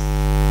means,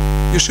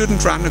 you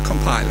shouldn't run a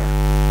compiler.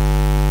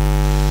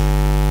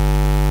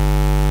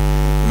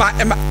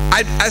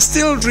 I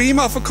still dream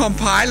of a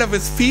compiler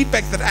with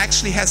feedback that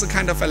actually has a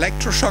kind of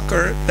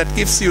electroshocker that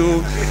gives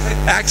you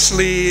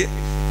actually,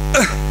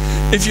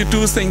 if you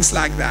do things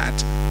like that.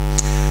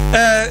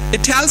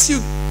 It tells you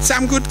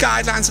some good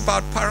guidelines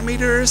about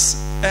parameters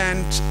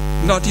and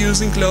not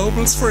using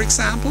globals, for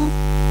example.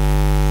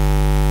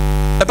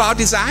 About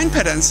design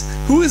patterns,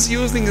 who is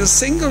using a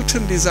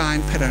singleton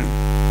design pattern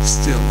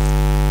still?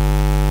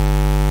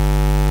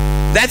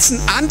 That's an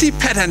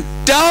anti-pattern.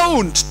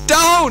 Don't,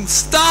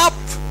 stop!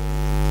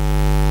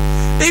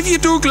 If you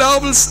do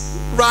globals,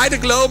 write a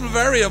global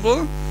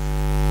variable.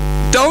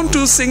 Don't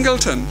do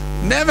singleton.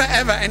 Never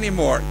ever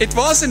anymore. It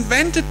was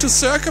invented to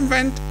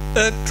circumvent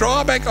a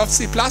drawback of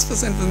C++ in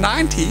the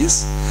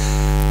 90s.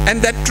 And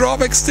that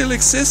drawback still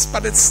exists,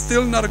 but it's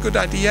still not a good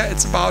idea.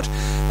 It's about,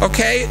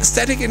 okay,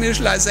 static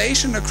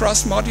initialization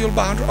across module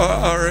boundary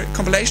or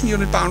compilation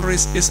unit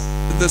boundaries is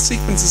the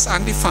sequence is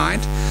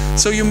undefined.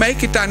 So you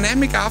make it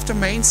dynamic after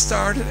main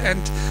started,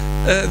 and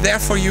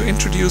therefore you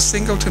introduce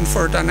singleton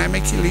for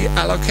dynamically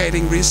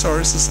allocating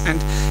resources.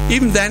 And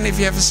even then, if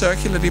you have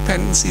circular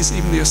dependencies,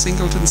 even your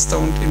singletons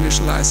don't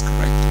initialize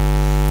correctly.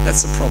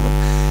 That's the problem.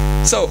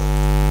 So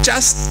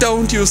just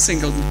don't use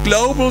singleton.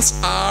 Globals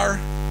are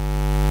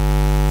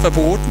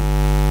verboten,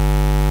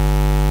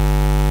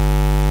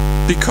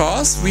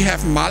 because we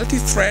have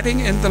multi-threading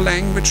in the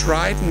language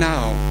right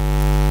now,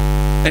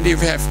 and if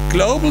you have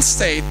global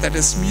state that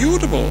is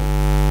mutable,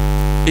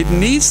 it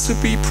needs to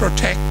be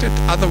protected,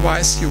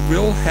 otherwise you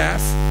will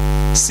have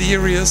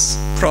serious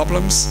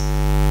problems.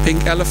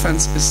 Pink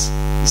elephants is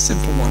a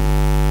simple one.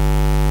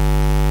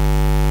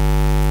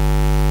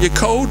 Your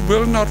code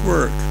will not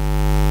work.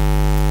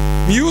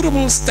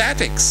 Mutable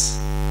statics,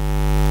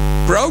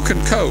 broken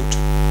code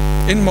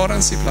in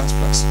modern C++.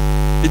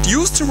 It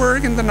used to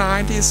work in the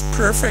 90s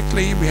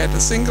perfectly. We had a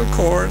single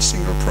core,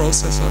 single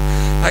processor.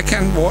 I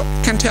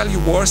can tell you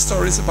war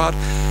stories about,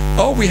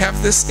 oh, we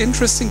have this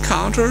interesting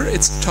counter,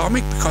 it's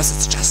atomic because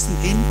it's just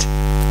an int.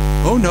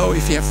 Oh no,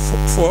 if you have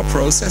 4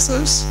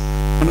 processors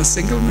on a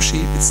single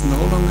machine, it's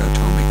no longer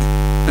atomic.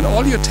 And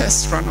all your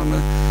tests run on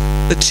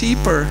a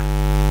cheaper,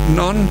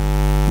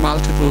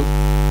 non-multiple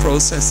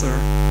processor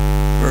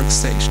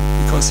workstation,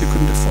 because you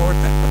couldn't afford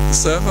that. But the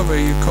server where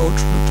your code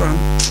should run,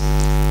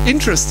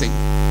 interesting.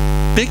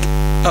 Big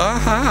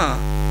aha.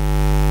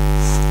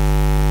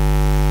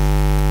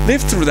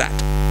 Live through that.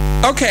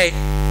 Okay.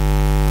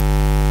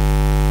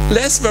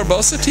 Less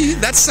verbosity.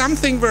 That's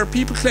something where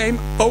people claim,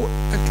 oh,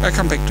 I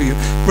come back to you,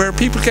 where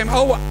people claim,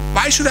 oh,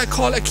 why should I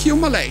call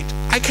accumulate?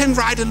 I can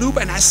write a loop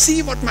and I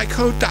see what my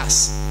code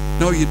does.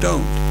 No, you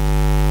don't.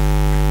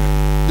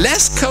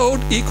 Less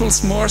code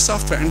equals more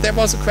software. And there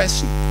was a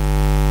question.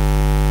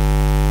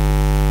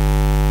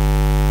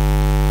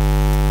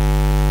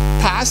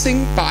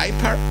 Passing by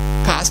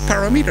past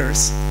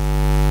parameters.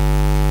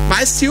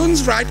 My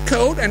students write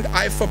code and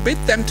I forbid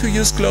them to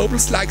use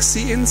globals like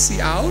cin,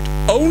 cout.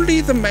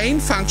 Only the main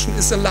function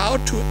is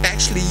allowed to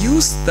actually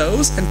use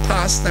those and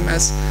pass them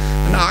as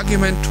an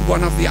argument to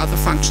one of the other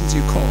functions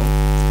you call.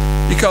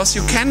 Because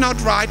you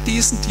cannot write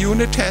decent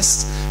unit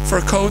tests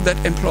for code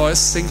that employs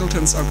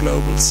singletons or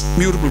globals,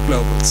 mutable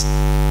globals.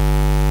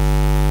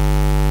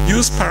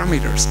 Use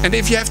parameters. And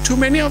if you have too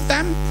many of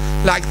them,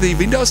 like the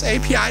Windows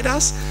API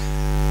does,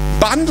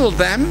 bundle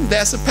them.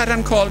 There's a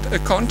pattern called a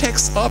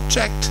context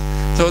object.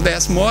 So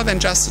there's more than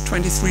just the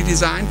 23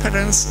 design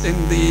patterns in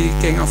the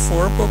Gang of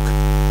 4 book.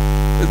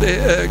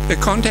 A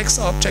context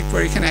object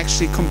where you can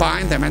actually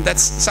combine them. And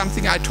that's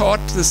something I taught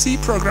the C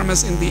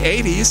programmers in the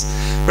 80s,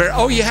 where,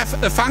 oh, you have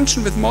a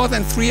function with more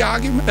than three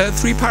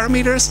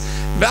parameters.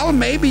 Well,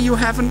 maybe you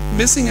have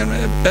missing an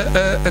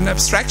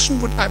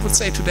abstraction, I would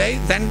say today.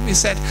 Then we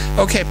said,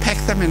 okay, pack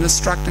them in a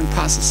struct and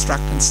pass a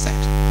struct instead.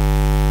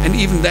 And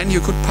even then you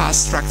could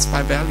pass structs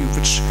by value,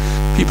 which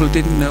people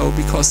didn't know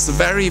because the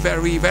very,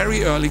 very,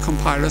 very early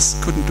compilers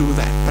couldn't do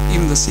that. But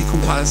even the C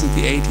compilers in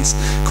the 80s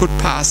could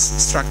pass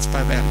structs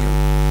by value.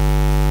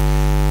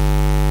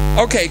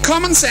 Okay,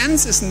 common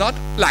sense is not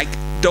like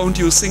don't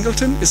use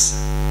singleton, is,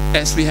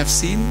 as we have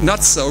seen,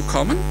 not so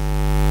common.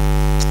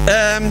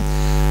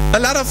 A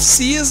lot of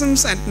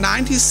C-isms and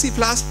 90s C++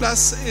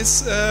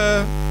 is,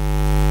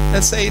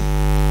 let's say,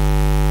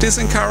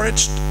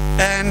 disencouraged.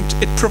 And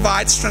it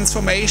provides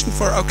transformation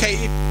for, okay,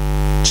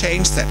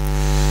 change that.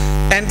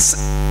 And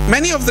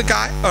many of the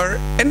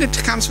and it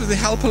comes with a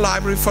helper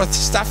library for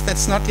stuff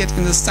that's not yet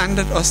in the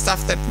standard or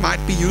stuff that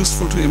might be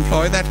useful to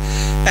employ that.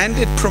 And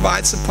it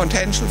provides a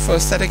potential for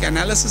static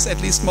analysis.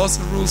 At least most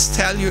of the rules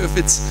tell you if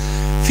it's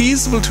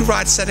feasible to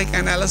write static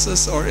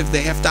analysis or if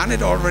they have done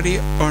it already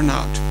or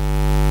not.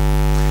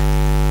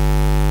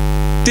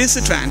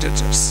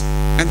 Disadvantages.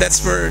 And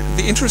that's where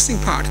the interesting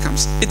part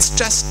comes. It's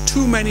just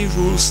too many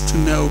rules to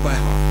know by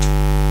heart.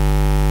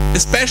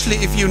 Especially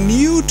if you're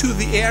new to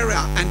the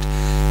area and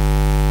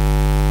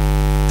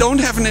don't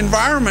have an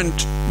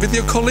environment with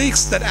your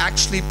colleagues that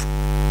actually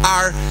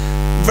are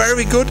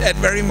very good at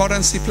very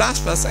modern C++,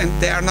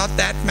 and there are not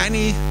that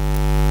many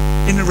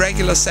in a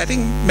regular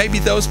setting. Maybe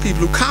those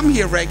people who come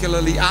here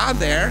regularly are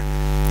there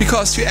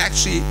because you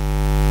actually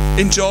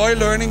enjoy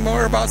learning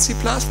more about C++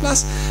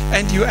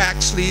 and you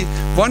actually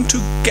want to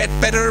get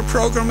better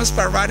programmers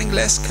by writing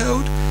less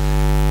code.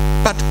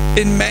 But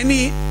in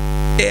many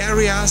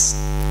areas,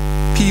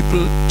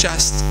 people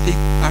just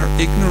are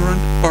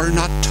ignorant or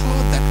not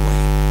taught that way.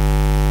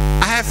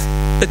 I have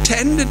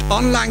attended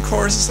online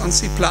courses on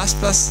C++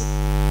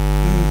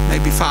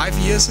 maybe 5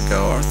 years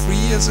ago or 3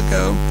 years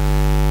ago,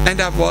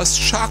 and I was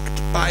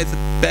shocked by the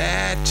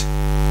bad,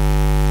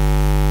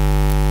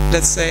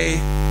 let's say,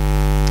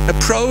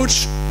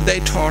 approach they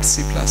taught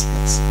C++.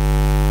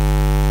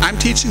 I'm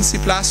teaching C++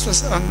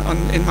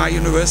 in my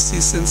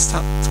university since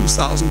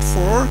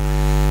 2004,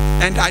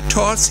 and I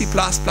taught C++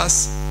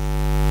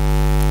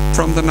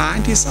 from the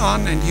 90s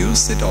on and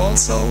used it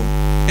also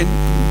in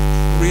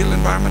real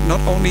environment,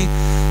 not only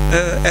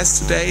as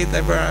today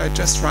they were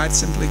just write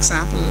simple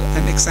example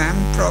and exam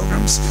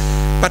programs,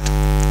 but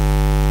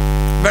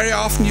very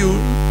often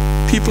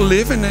people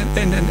live in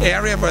an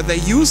area where they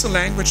use a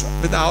language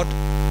without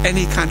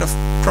any kind of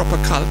proper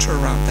culture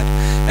around that.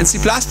 And C++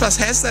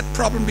 has that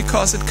problem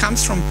because it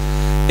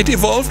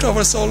evolved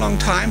over so long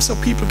time, so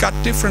people got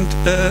different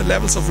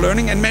levels of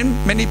learning, and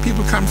many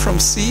people come from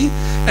C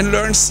and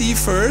learn C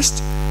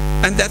first,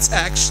 and that's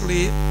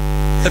actually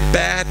a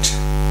bad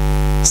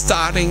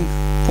starting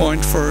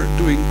point for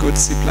doing good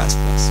C++.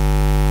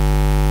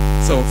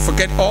 So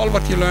forget all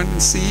what you learned in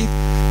C,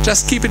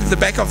 just keep it in the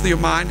back of your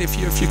mind if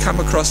you come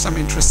across some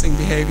interesting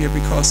behavior,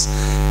 because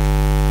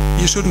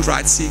you shouldn't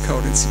write C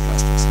code in C++.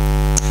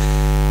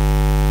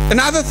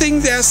 Another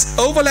thing, there's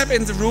overlap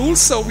in the rules,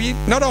 so we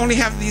not only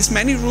have these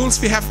many rules,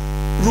 we have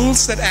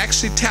rules that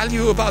actually tell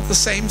you about the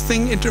same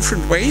thing in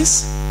different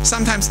ways,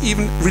 sometimes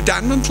even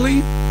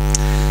redundantly.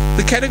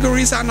 The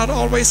categories are not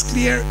always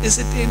clear.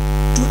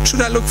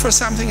 Should I look for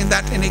something in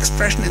that in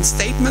expression in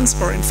statements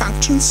or in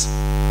functions?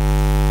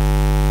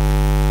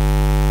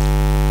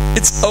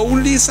 It's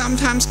only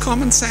sometimes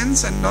common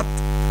sense and not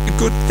a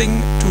good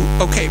thing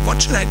to, okay,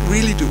 what should I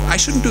really do? I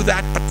shouldn't do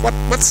that, but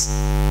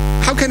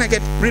how can I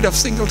get rid of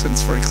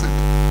singletons, for example?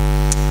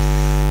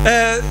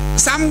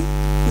 Some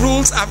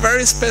rules are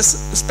very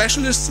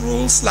specialist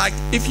rules, like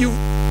if you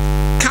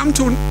come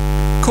to a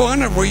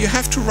corner where you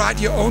have to write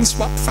your own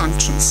swap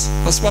functions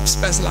or swap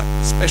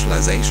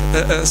specialization,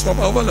 swap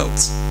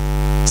overloads,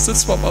 std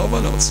swap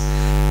overloads.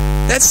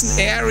 That's an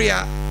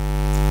area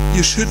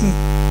you shouldn't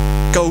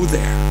go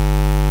there.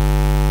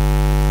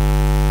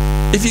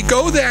 If you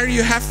go there,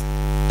 you have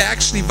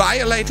actually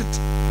violated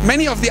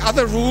many of the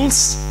other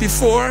rules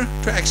before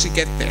to actually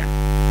get there.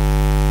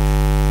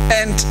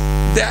 And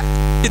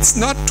it's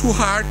not too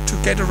hard to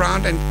get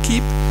around and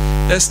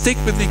stick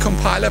with the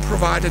compiler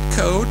provided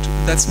code.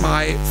 That's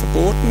my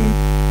verboten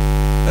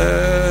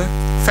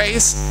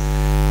phase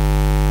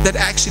that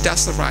actually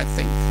does the right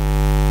thing.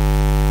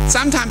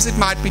 Sometimes it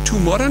might be too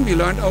modern. We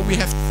learned, we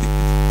have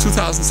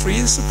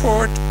 2003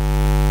 support.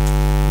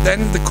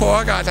 then the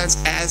core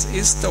guidelines as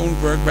is don't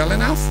work well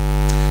enough.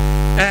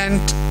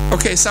 And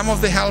okay, some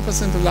of the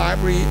helpers in the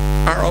library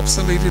are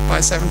obsoleted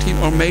by 17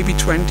 or maybe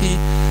 20.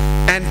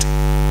 And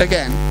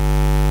again,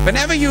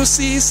 whenever you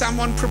see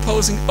someone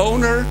proposing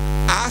owner,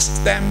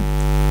 ask them,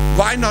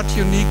 why not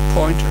unique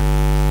pointer?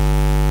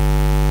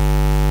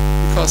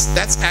 Because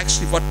that's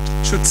actually what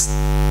should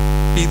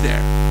be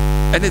there.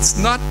 And it's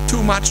not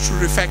too much to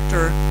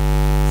refactor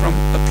from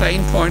a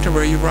plain pointer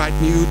where you write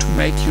new to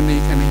make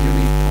unique and a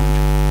unique pointer.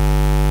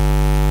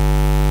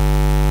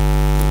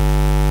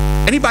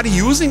 Anybody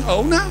using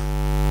owner?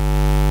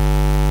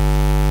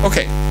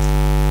 Okay.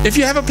 If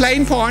you have a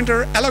plain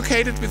pointer,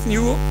 allocate it with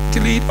new,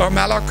 delete, or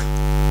malloc,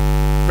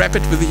 wrap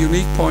it with a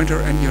unique pointer,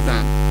 and you're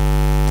done.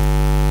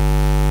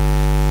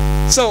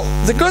 So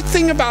the good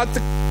thing about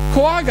the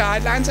core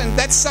guidelines, and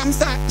that's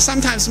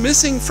sometimes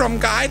missing from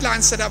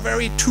guidelines that are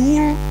very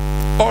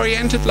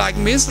tool-oriented like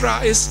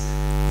Misra, is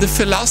the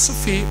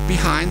philosophy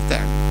behind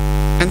them.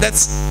 And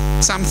that's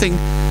something.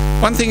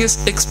 One thing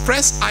is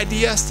express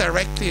ideas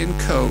directly in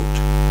code.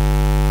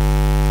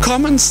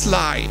 Comments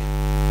lie.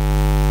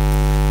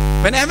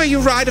 Whenever you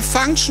write a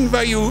function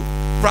where you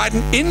write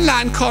an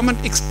inline comment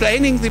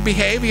explaining the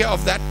behavior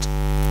of that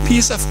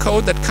piece of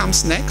code that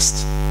comes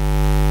next,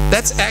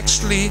 that's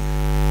actually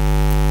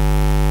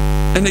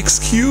an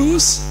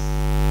excuse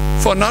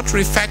for not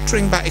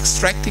refactoring by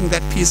extracting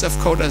that piece of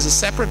code as a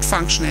separate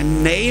function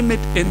and name it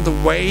in the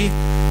way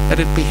that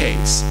it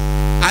behaves.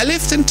 I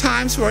lived in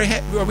times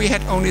where we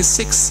had only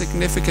 6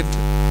 significant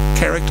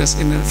characters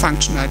in a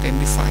function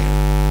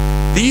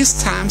identifier.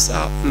 These times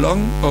are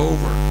long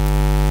over.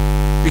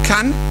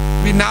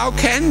 We now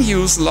can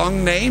use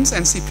long names,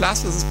 and C++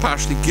 is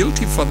partially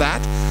guilty for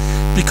that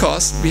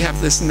because we have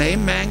this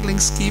name mangling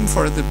scheme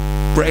for the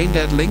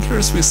brain-dead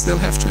linkers we still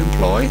have to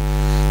employ.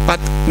 But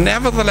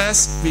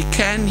nevertheless, we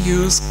can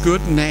use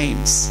good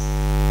names.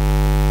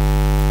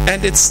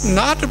 And it's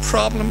not a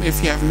problem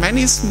if you have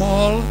many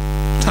small,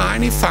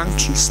 tiny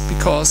functions,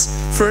 because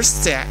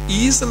first, they're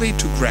easily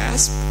to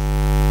grasp,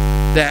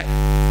 they're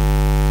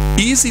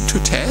easy to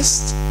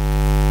test,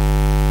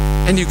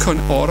 and you can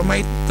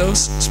automate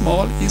those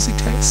small, easy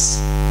tests.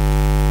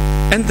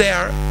 And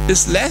there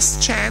is less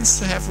chance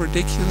to have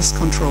ridiculous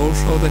control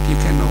flow that you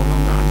can no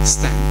longer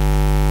understand.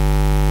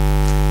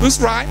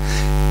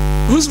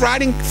 Who's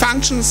writing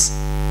functions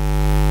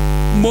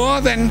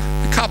more than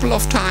a couple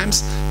of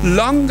times,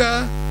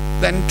 longer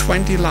than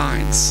 20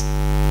 lines?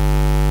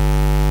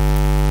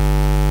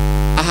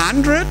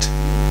 100?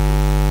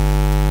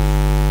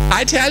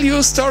 I tell you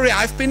a story.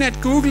 I've been at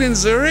Google in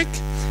Zurich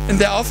in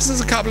their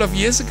offices a couple of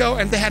years ago,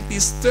 and they had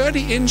these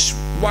 30-inch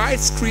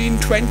widescreen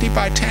 20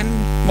 by 10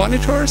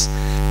 monitors,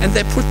 and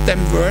they put them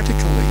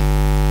vertically.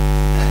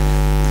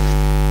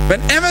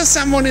 Whenever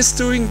someone is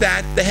doing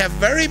that, they have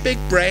very big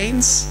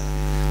brains,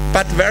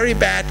 but very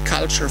bad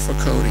culture for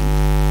coding.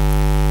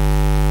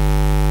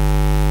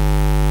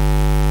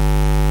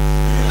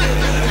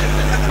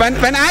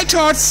 When I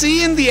taught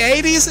C in the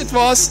 80s, it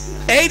was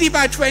 80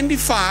 by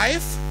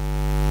 25.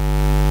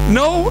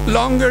 No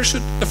longer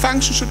a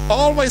function should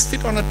always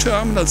fit on a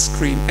terminal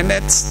screen, and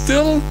that's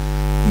still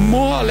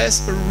more or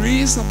less a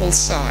reasonable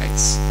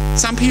size.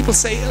 Some people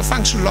say a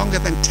function longer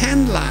than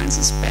 10 lines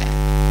is bad,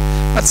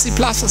 but C++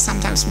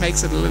 sometimes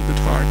makes it a little bit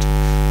hard.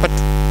 But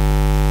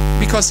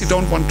because you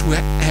don't want to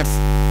have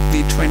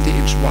the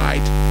 20-inch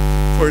wide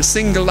for a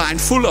single line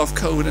full of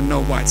code and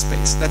no white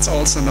space. That's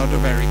also not a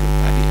very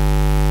good idea.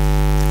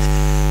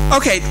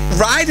 Okay,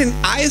 write in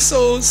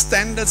ISO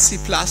standard C++.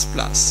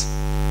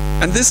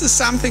 And this is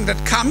something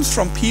that comes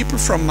from people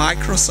from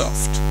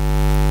Microsoft.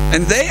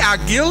 And they are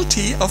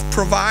guilty of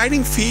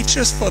providing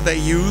features for their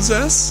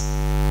users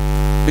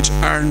which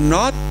are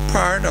not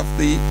part of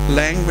the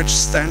language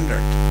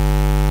standard.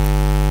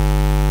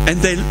 And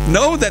they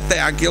know that they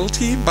are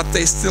guilty, but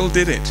they still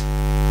did it.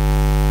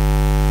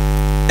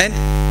 And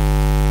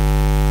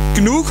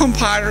GNU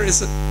compiler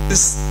is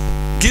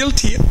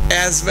guilty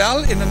as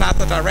well in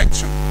another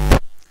direction.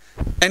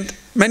 And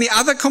many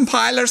other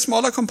compilers,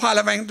 smaller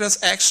compiler vendors,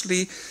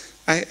 actually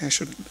I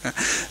should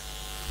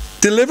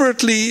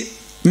deliberately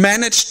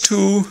manage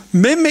to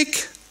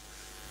mimic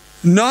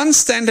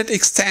non-standard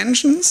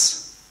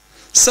extensions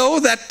so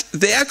that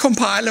their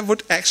compiler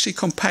would actually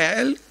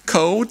compile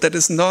code that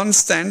is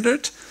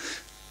non-standard,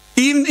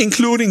 even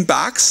including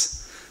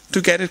bugs,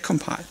 to get it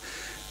compiled.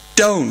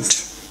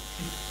 Don't.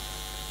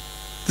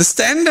 The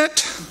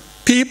standard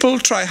people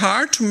try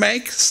hard to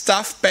make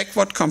stuff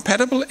backward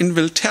compatible and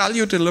will tell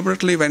you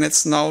deliberately when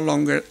it's no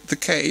longer the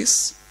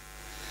case.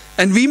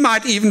 And we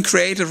might even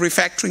create a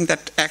refactoring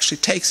that actually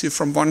takes you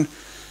from one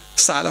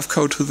style of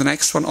code to the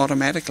next one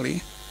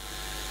automatically.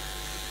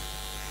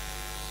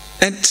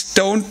 And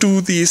don't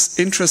do these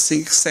interesting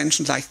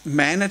extensions like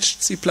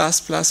managed C++,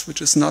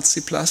 which is not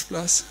C++.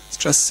 It's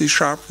just C#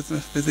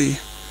 with the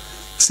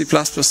C++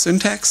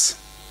 syntax.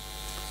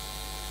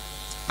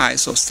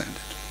 ISO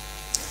standard.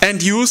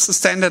 And use the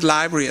standard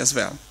library as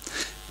well.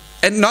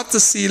 And not the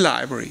C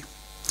library.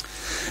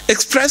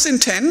 Express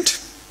intent,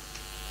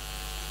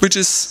 which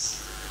is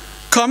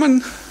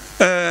common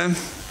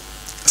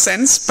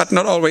sense, but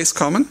not always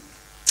common.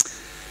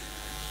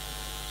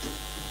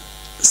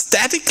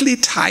 Statically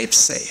type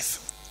safe.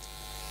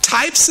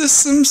 Type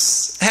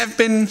systems have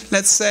been,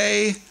 let's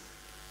say,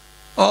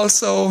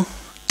 also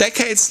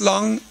decades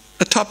long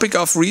a topic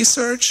of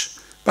research,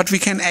 but we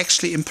can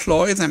actually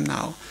employ them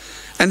now.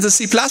 And the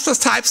C++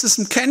 type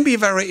system can be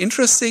very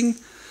interesting,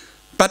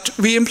 but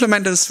we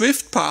implemented a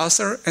Swift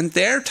parser, and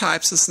their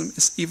type system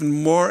is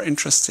even more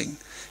interesting.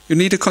 You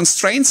need a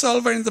constraint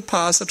solver in the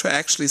parser to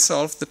actually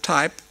solve the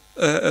type,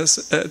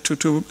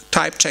 to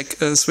type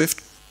check a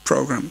Swift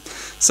program.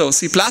 So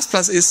C++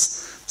 is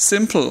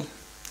simple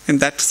in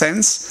that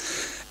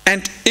sense.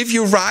 And if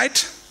you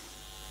write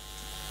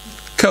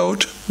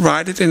code,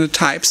 write it in a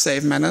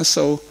type-safe manner.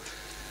 So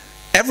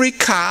every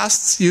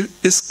cast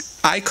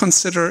I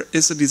consider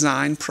is a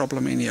design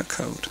problem in your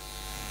code.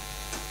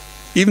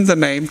 Even the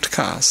named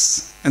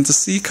casts. And the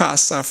C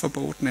casts are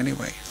verboten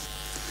anyway.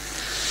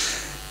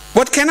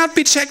 What cannot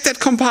be checked at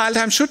compile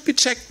time should be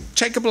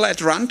checkable at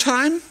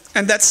runtime.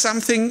 And that's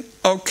something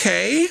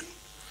okay.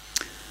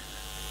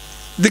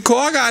 The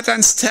core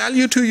guidelines tell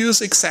you to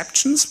use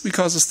exceptions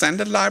because the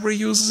standard library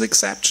uses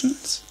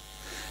exceptions.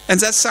 And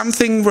that's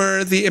something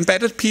where the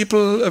embedded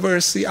people,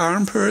 where's the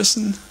ARM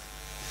person,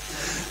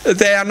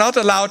 they are not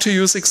allowed to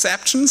use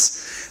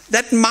exceptions.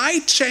 That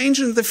might change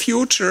in the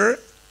future,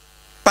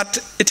 but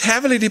it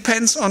heavily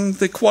depends on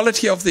the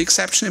quality of the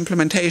exception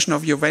implementation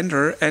of your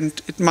vendor,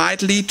 and it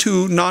might lead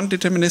to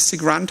non-deterministic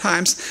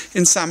runtimes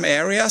in some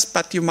areas,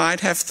 but you might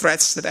have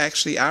threads that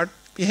actually are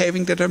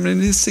behaving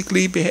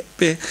deterministically,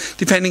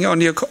 depending on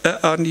your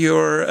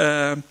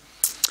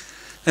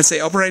let's say,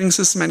 operating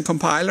system and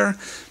compiler,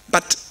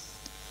 but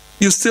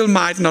you still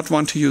might not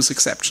want to use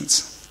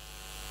exceptions.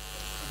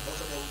 And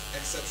what about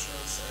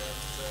exceptions and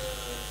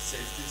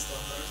safety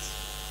standards?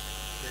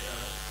 They are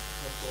not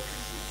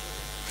talking to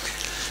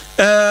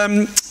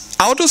each other.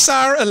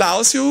 Autosar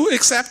allows you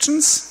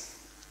exceptions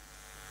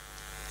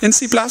in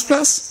C++.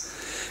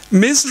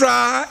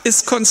 Misra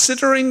is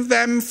considering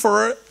them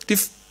for,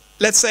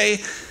 let's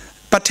say,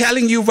 but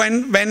telling you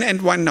when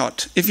and when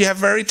not. If you have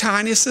very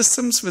tiny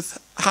systems with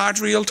hard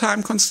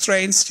real-time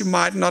constraints, you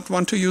might not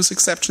want to use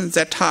exceptions,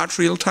 that hard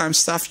real-time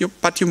stuff,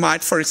 but you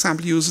might, for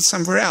example, use it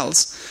somewhere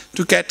else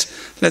to get,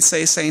 let's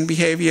say, sane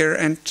behavior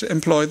and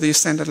employ the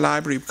standard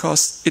library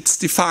because it's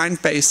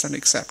defined based on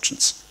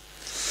exceptions.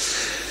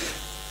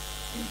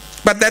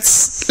 But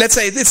that's, let's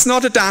say, it's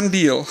not a done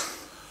deal,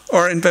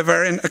 or in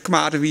Bavarian, a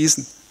Gmade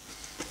Wiesen.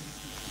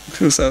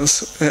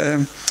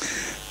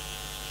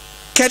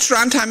 Catch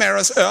runtime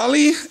errors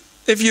early.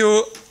 If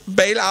you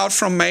bail out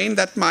from main,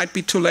 that might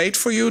be too late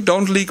for you.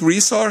 Don't leak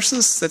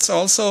resources. That's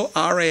also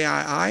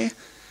RAII.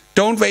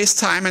 Don't waste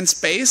time and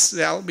space.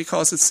 Well,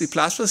 because it's C++,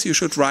 you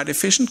should write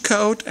efficient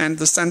code, and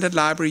the standard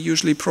library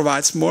usually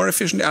provides more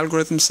efficient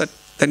algorithms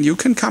than you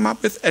can come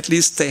up with. At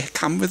least they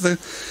come with a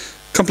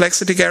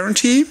complexity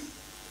guarantee.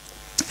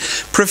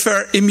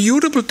 Prefer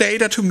immutable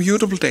data to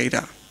mutable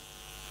data.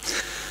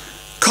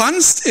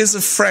 Const is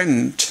a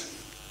friend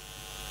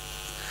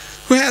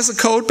who has a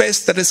code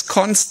base that is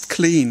const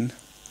clean.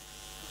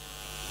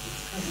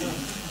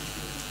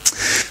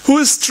 Who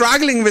is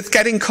struggling with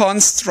getting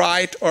const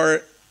right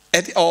or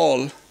at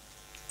all?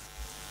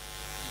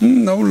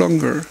 No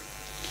longer.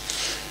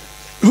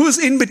 Who is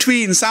in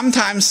between?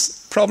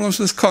 Sometimes problems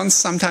with const,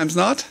 sometimes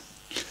not.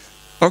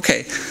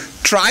 Okay.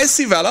 Tries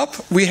develop.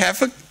 We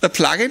have a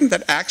plugin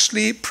that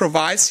actually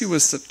provides you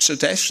with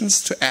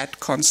suggestions to add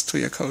const to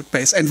your code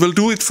base and will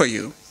do it for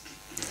you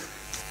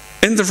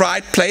in the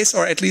right place,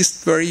 or at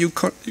least where you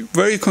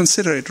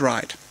consider it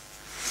right.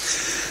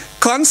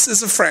 Const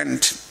is a friend,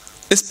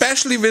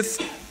 especially with,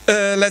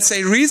 let's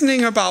say,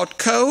 reasoning about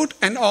code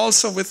and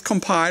also with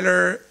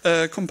compiler,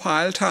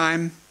 compile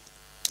time,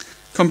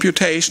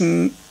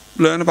 computation.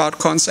 Learn about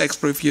const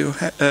expert if you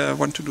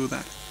want to do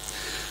that.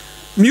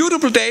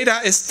 Mutable data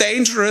is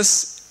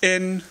dangerous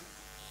in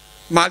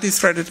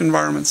multi-threaded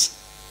environments.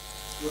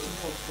 What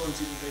about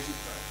const in basic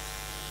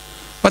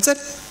types? What's that?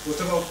 What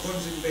about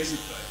const in basic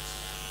types?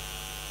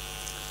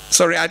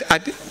 Sorry,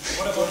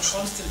 What about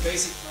const in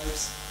basic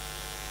types?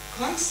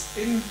 Const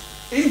in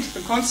int, the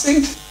const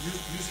int.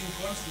 Using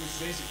const in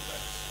basic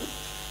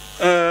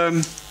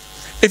types.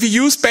 If you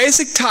use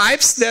basic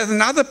types, there's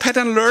another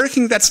pattern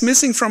lurking that's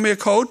missing from your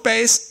code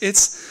base.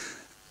 It's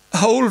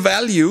whole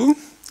value.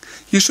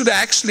 You should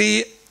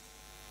actually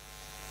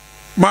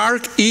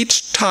mark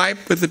each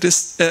type with a,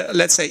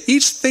 let's say,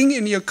 each thing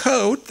in your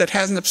code that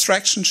has an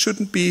abstraction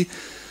shouldn't be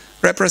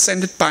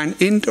represented by an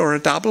int or a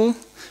double,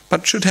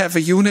 but should have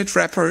a unit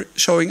wrapper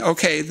showing,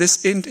 okay,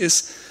 this int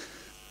is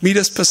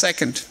meters per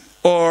second,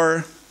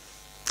 or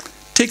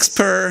ticks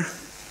per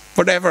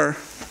whatever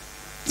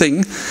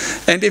thing.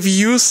 And if you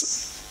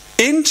use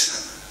int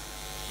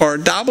or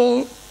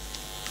double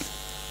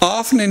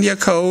often in your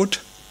code,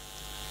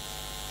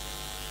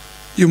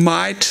 you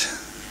might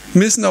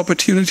miss an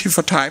opportunity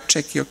for type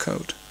check your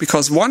code,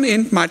 because one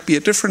int might be a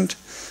different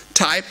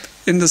type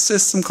in the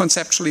system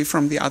conceptually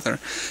from the other.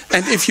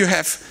 And if you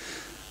have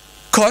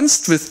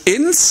const with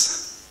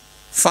ints,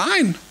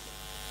 fine,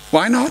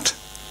 why not?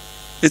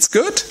 It's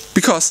good,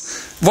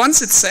 because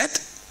once it's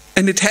set,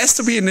 and it has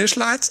to be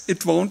initialized,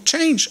 it won't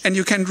change. And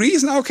you can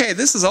reason, okay,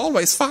 this is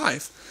always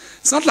 5.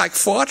 It's not like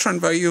Fortran,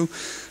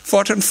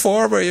 Fortran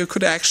 4, where you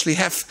could actually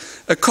have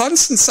a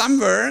constant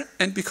somewhere,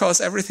 and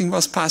because everything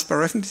was passed by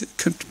reference, you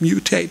could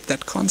mutate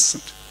that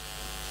constant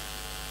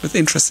with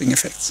interesting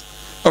effects.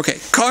 Okay,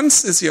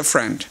 const is your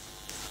friend.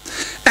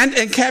 And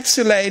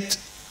encapsulate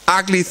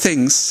ugly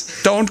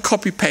things. Don't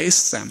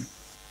copy-paste them.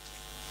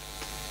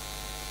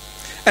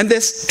 And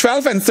this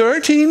 12 and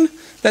 13,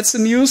 that's the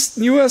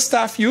newer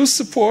stuff. Use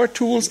support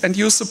tools and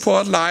use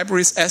support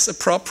libraries as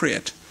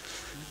appropriate.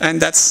 And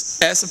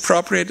that's as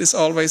appropriate is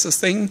always a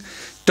thing.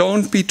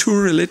 Don't be too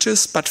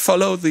religious, but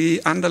follow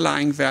the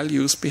underlying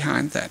values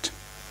behind that.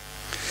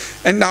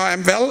 And now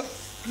I'm well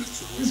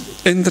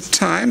in the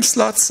time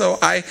slot, so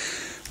I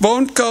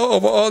won't go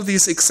over all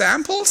these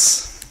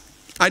examples.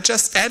 I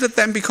just added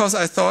them because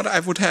I thought I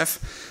would have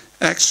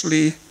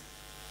actually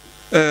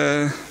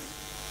a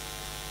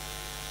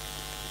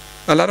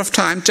lot of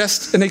time.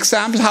 Just an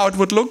example how it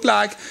would look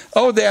like.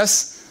 Oh,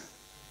 there's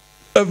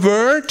a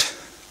word,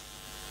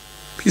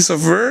 piece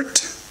of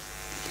word,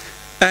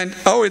 and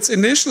oh, it's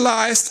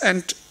initialized,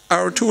 and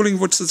our tooling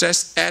would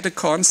suggest add a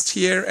const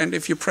here, and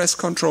if you press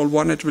Control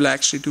 1, it will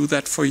actually do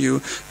that for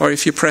you, or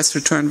if you press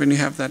return when you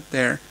have that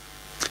there.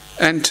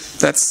 And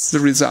that's the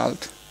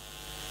result.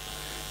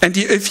 And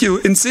if you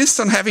insist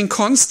on having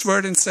const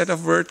word instead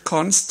of word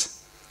const,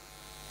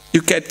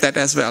 you get that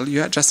as well.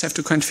 You just have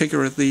to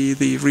configure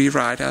the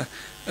rewriter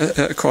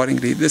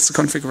accordingly. This is the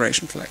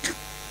configuration flag.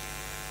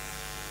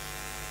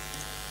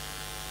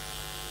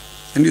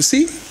 And you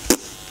see,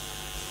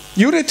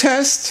 unit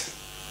test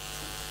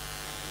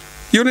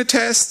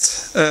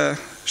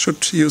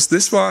should use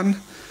this one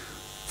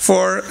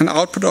for an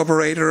output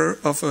operator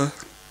of a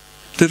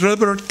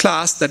deliberate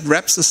class that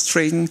wraps a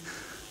string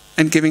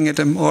and giving it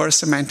a more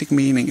semantic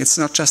meaning. It's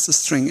not just a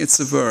string, it's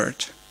a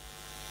word.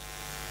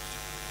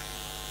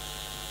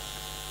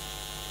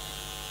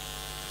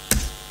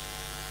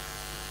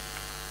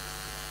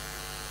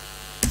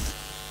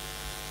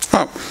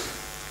 Oh,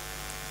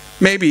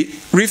 maybe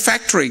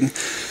refactoring.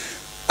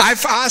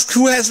 I've asked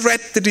who has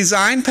read the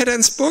Design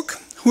Patterns book,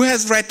 who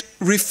has read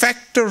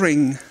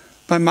Refactoring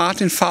by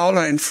Martin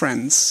Fowler and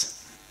friends,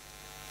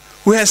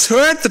 who has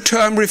heard the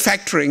term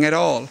refactoring at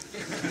all.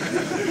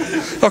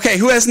 Okay,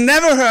 who has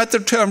never heard the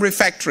term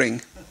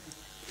refactoring?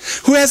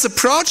 Who has a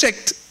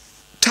project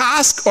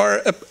task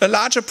or a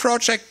larger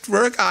project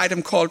work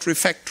item called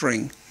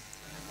refactoring?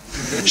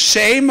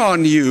 Shame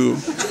on you.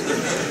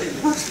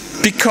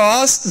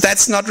 Because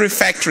that's not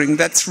refactoring,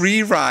 that's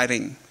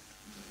rewriting.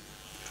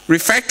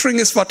 Refactoring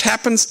is what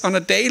happens on a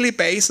daily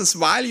basis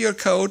while your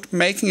code,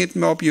 making it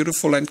more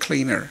beautiful and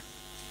cleaner.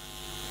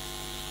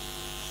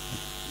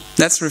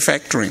 That's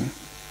refactoring.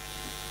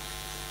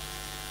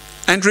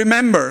 And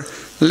remember,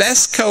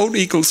 less code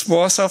equals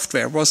more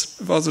software was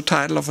the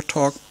title of a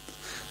talk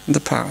in the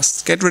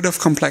past. Get rid of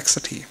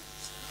complexity.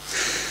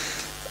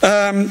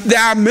 There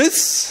are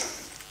myths,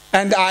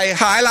 and I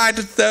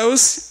highlighted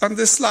those on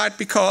this slide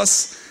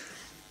because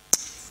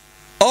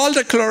all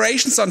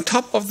declarations on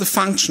top of the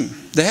function,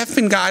 there have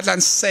been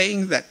guidelines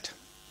saying that.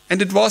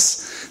 And it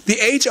was the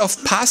age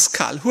of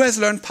Pascal. Who has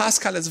learned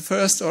Pascal as a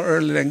first or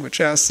early language?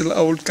 There are still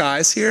old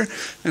guys here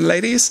and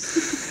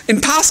ladies.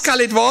 In Pascal,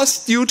 it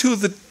was due to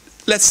the,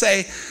 let's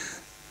say,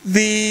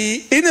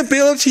 the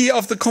inability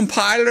of the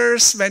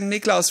compilers when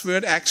Niklaus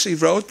Wirth actually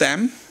wrote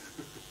them.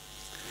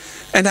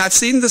 And I've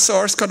seen the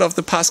source code of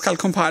the Pascal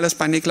compilers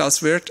by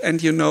Niklaus Wirth,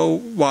 and you know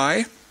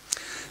why.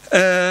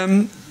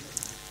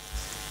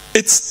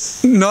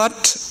 It's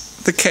not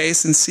the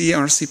case in C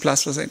or C++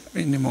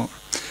 anymore.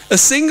 A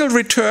single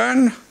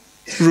return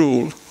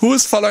rule, who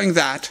is following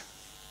that?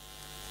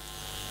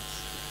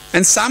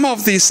 And some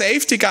of the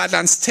safety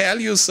guidelines tell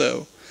you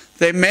so.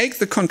 They make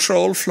the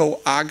control flow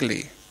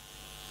ugly.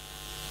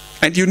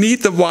 And you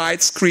need the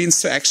wide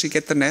screens to actually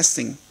get the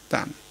nesting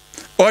done.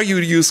 Or you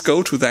use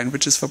goto then,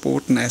 which is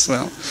verboten as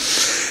well.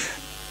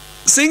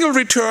 Single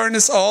return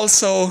is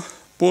also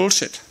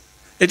bullshit.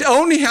 It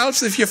only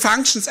helps if your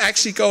functions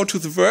actually go to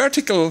the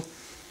vertical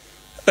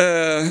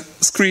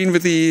screen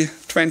with the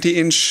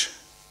 20-inch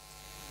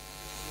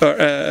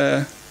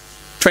or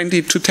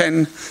 20 to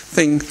 10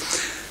 thing.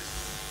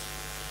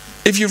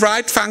 If you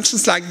write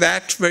functions like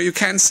that, where you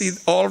can see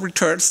all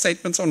return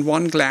statements on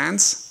one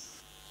glance,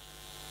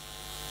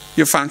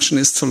 your function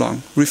is too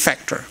long.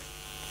 Refactor.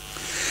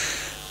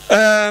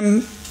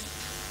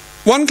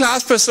 One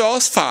class per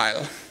source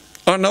file.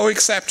 Or no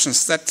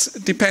exceptions. That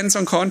depends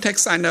on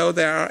context. I know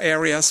there are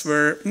areas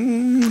where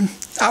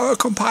our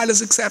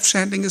compiler's exception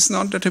handling is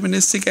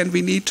non-deterministic and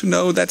we need to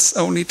know that's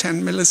only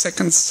 10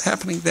 milliseconds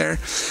happening there.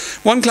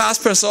 One class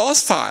per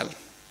source file.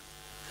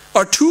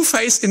 Or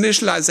two-phase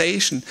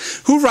initialization.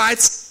 Who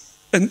writes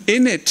an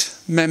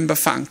init member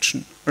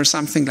function or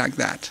something like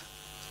that?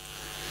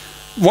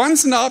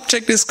 Once an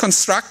object is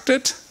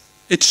constructed,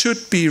 it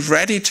should be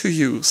ready to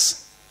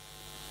use.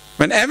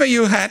 Whenever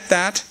you had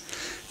that,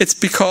 it's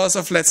because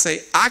of, let's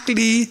say,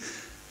 ugly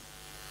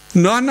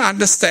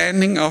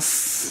non-understanding of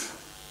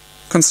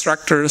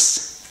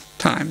constructors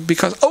time.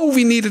 Because, oh,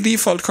 we need a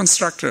default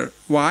constructor.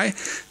 Why?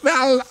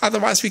 Well,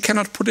 otherwise we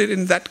cannot put it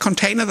in that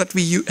container that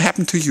we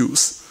happen to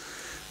use.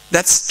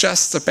 That's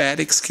just a bad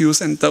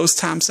excuse, and those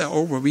times are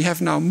over. We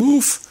have now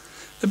move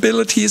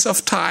abilities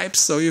of types,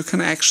 so you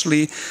can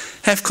actually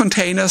have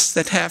containers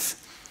that have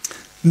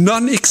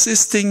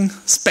non-existing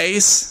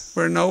space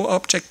where no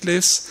object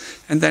lives,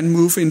 and then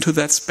move into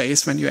that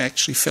space when you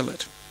actually fill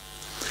it.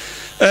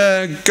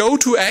 Go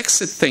to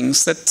exit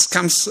things, that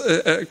comes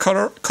a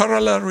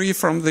corollary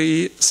from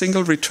the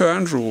single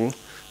return rule.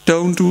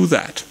 Don't do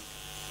that.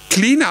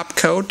 Cleanup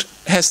code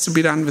has to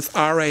be done with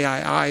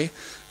RAII,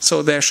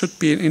 so there should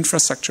be an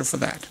infrastructure for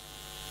that.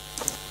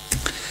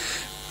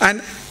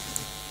 And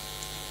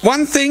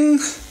one thing,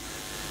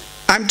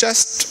 I'm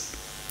just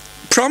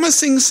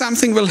promising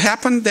something will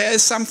happen. There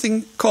is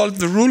something called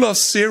the rule of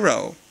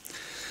zero.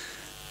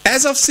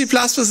 As of C++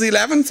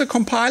 11, the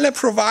compiler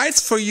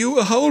provides for you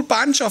a whole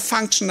bunch of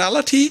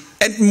functionality,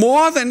 and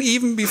more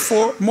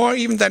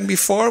even than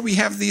before, we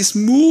have these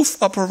move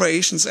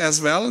operations as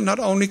well. Not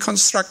only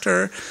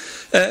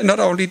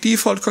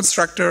default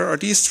constructor or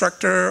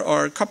destructor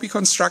or copy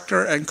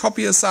constructor and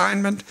copy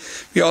assignment.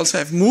 We also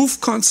have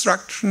move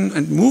construction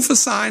and move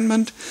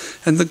assignment,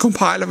 and the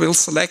compiler will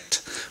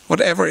select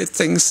whatever it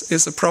thinks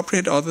is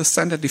appropriate or the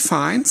standard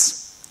defines.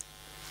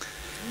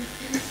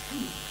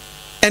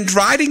 And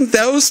writing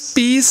those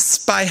beasts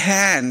by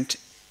hand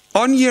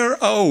on your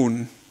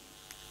own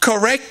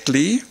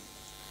correctly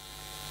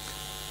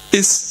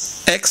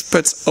is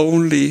experts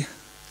only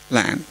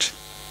land.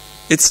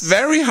 It's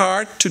very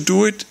hard to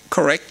do it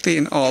correctly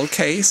in all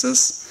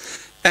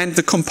cases, and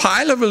the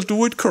compiler will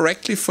do it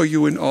correctly for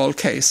you in all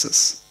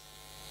cases.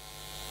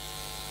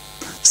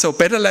 So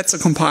better let the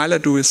compiler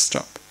do his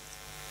job.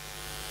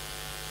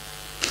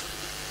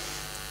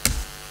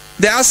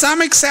 There are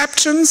some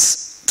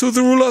exceptions to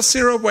the rule of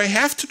zero where you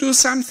have to do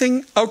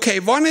something.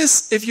 Okay, one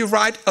is if you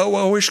write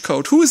OO-ish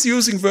code. Who is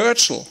using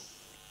virtual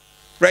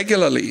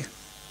regularly?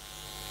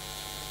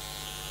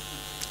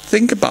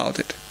 Think about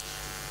it.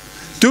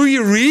 Do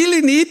you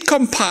really need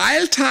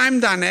compile time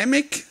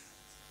dynamic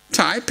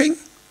typing?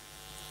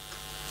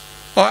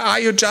 Or are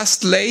you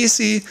just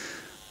lazy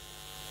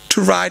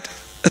to write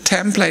a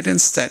template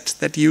instead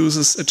that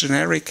uses a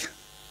generic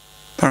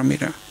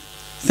parameter?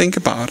 Think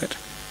about it.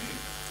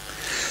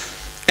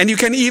 And you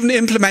can even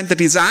implement the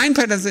design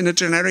patterns in a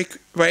generic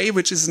way,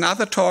 which is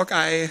another talk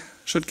I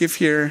should give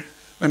here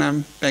when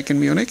I'm back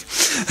in Munich.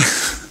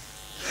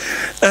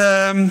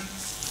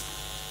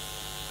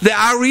 There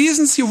are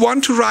reasons you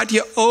want to write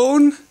your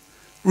own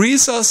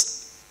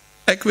resource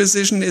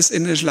acquisition is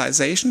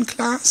initialization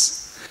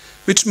class,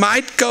 which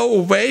might go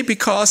away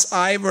because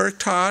I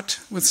worked hard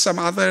with some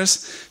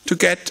others to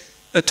get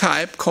a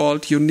type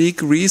called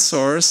unique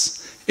resource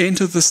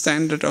into the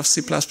standard of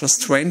C++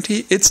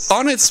 20. It's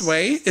on its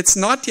way. It's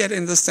not yet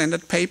in the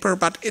standard paper,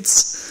 but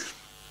it's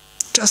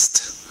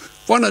just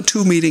 1 or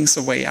 2 meetings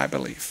away, I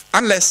believe,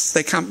 unless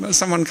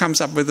someone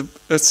comes up with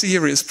a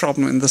serious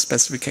problem in the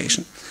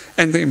specification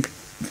and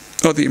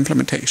the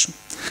implementation.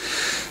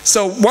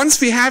 So once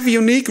we have a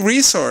unique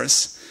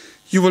resource,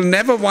 you will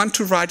never want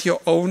to write your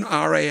own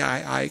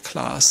RAII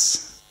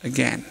class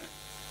again.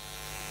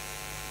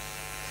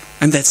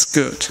 And that's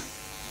good.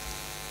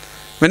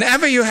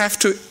 Whenever you have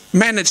to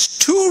manage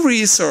 2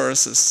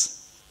 resources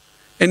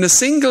in a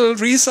single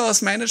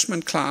resource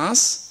management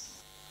class,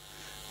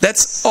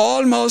 that's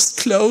almost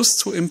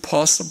close to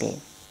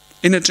impossible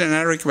in a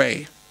generic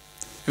way.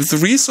 If the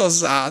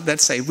resources are,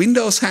 let's say,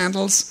 Windows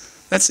handles,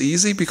 that's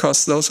easy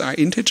because those are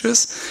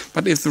integers.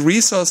 But if the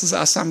resources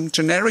are some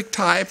generic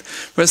type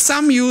where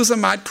some user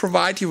might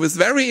provide you with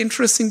very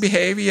interesting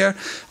behavior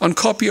on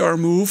copy or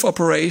move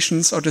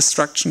operations or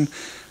destruction,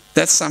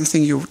 that's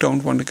something you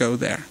don't want to go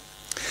there.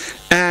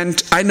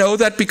 And I know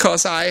that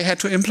because I had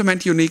to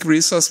implement unique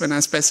resource when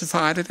I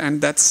specified it,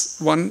 and that's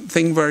one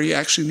thing where you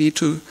actually need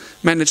to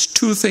manage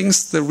 2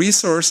 things, the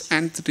resource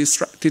and the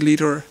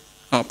deleter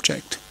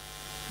object,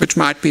 which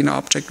might be an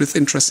object with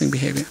interesting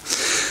behavior.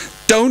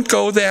 Don't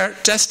go there,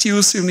 just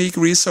use unique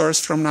resource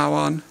from now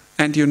on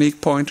and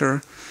unique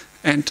pointer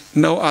and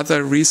no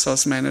other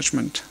resource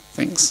management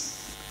things.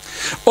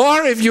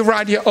 Or if you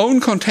write your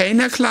own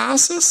container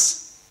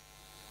classes,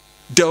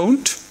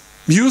 don't.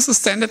 Use the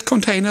standard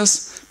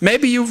containers.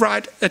 Maybe you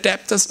write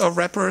adapters or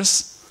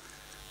wrappers,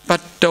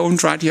 but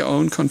don't write your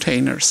own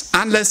containers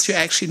unless you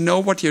actually know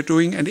what you're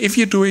doing. And if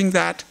you're doing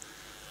that,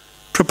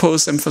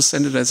 propose them for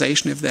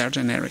standardization if they're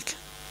generic.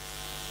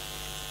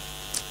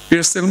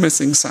 We're still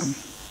missing some.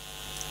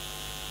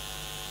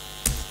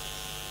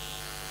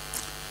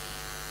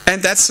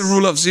 And that's the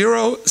rule of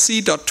zero,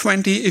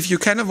 C.20. If you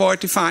can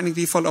avoid defining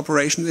default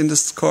operations in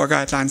the core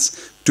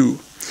guidelines, do.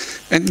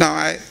 And now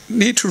I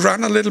need to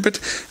run a little bit.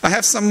 I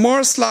have some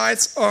more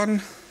slides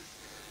on,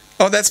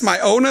 oh, that's my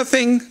owner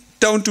thing.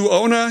 Don't do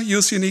owner,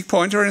 use unique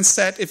pointer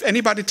instead. If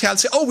anybody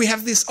tells you, oh, we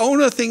have this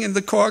owner thing in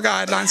the core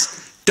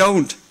guidelines,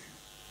 don't.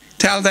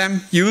 Tell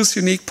them, use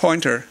unique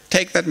pointer.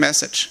 Take that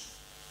message.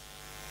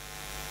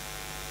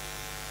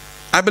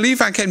 I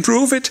believe I can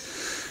prove it.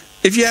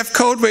 if you have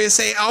code where you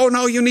say, oh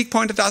no, unique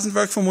pointer doesn't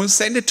work for Moose,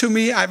 send it to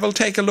me, I will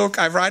take a look,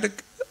 I write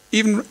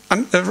even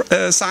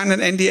sign an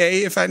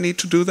NDA if I need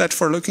to do that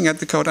for looking at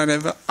the code,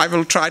 and I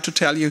will try to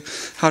tell you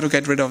how to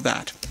get rid of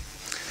that.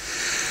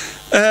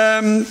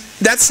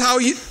 That's how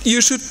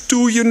you should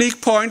do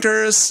unique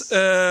pointers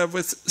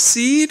with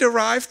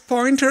C-derived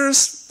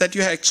pointers that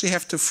you actually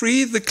have to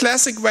free. The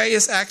classic way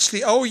is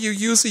actually, oh, you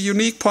use a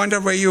unique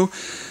pointer where you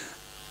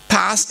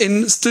pass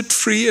in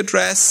std_free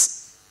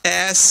address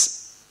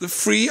as the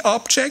free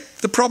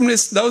object. The problem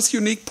is those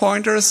unique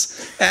pointers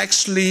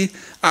actually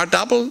are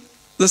double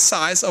the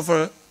size of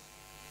a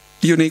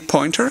unique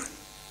pointer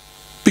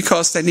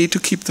because they need to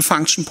keep the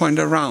function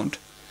pointer around,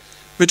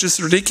 which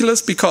is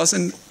ridiculous because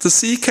in the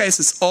C case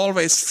it's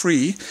always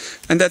free,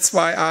 and that's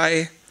why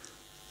I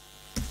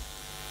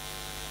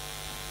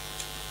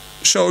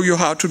show you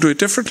how to do it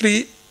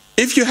differently.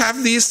 If you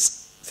have these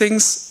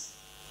things,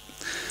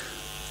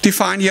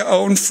 define your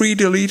own free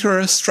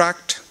deleter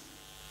struct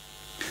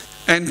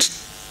and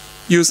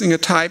using a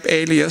type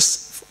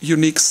alias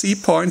unique C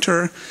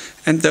pointer,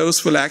 and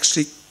those will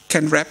actually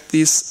can wrap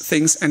these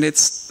things, and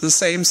it's the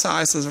same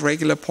size as a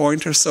regular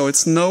pointer, so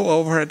it's no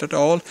overhead at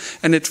all,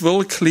 and it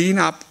will clean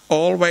up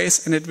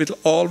always, and it will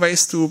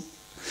always do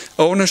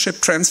ownership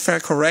transfer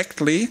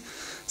correctly.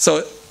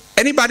 So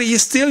anybody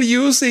is still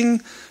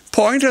using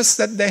pointers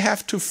that they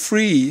have to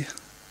free,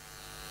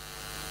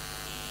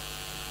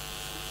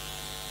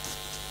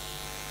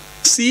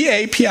 C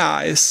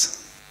APIs.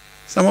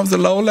 Some of the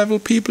low-level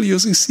people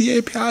using C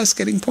APIs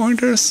getting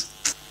pointers,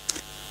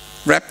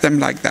 wrap them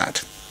like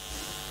that.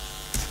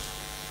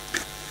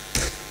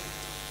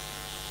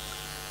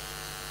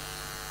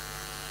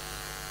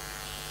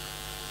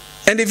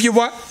 And if you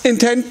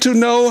intend to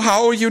know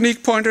how a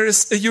unique pointer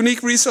is, a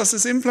unique resource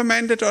is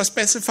implemented or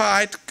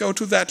specified, go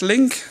to that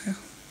link.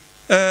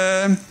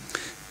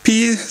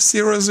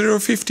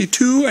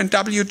 P0052 and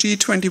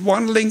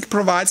WG21 link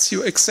provides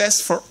you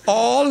access for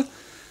all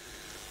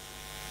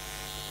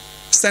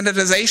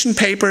standardization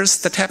papers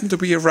that happen to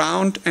be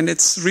around, and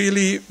it's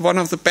really one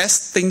of the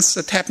best things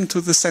that happened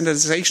to the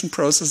standardization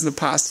process in the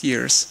past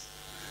years.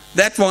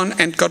 That one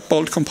and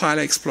Godbolt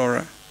Compiler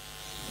Explorer.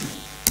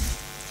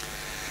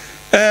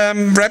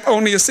 Wrap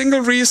only a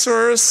single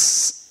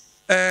resource,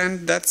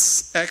 and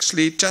that's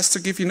actually just to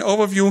give you an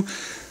overview.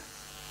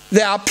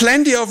 There are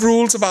plenty of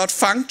rules about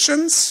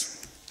functions.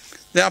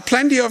 There are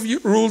plenty of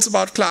rules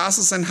about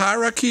classes and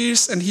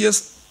hierarchies, and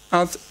here's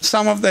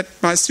some of that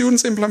my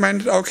students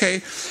implemented.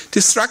 Okay,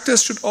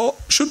 destructors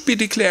should be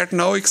declared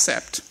no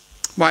except.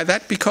 Why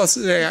that? Because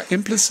they are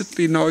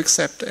implicitly no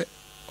except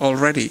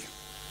already.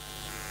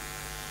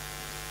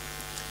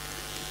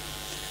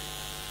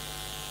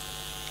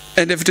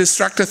 And if a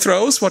destructor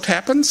throws, what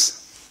happens?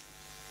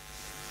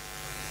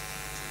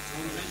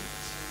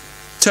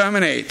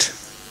 Terminate.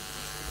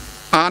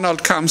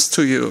 Arnold comes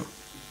to you.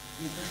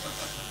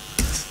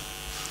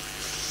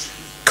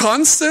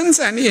 Constants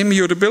and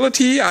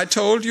immutability, I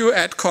told you,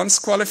 add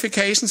const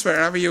qualifications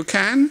wherever you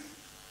can.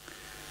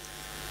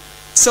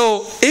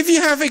 So if you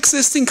have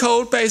existing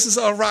code bases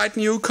or write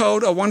new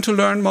code or want to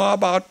learn more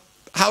about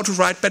how to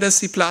write better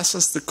C++,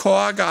 the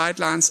core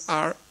guidelines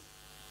are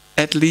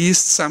at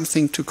least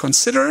something to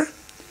consider.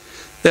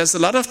 There's a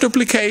lot of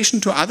duplication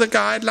to other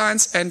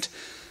guidelines, and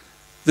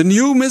the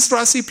new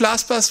Misra C++,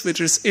 which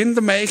is in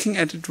the making,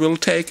 and it will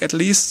take at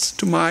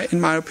least,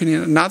 in my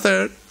opinion,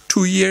 another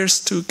 2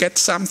 years to get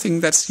something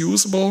that's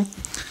usable.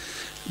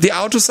 The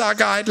AutoSAR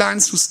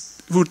guidelines,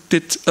 who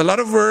did a lot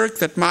of work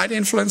that might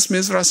influence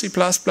Misra C++,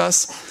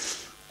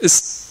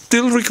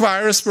 still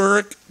requires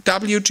work.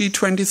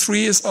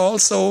 WG23 is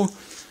also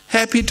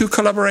happy to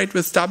collaborate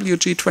with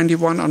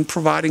WG21 on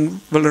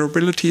providing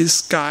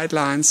vulnerabilities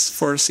guidelines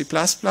for C++.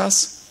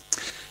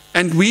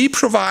 And we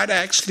provide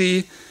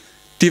actually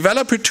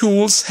developer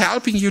tools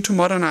helping you to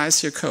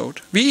modernize your code.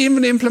 We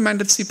even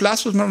implemented C++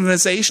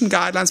 modernization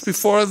guidelines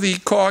before the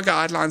core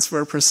guidelines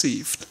were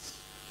perceived.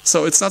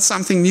 So it's not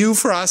something new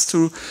for us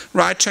to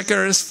write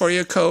checkers for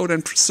your code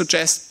and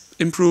suggest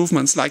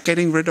improvements, like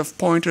getting rid of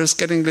pointers,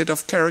 getting rid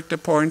of character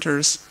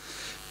pointers,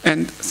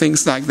 and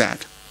things like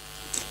that.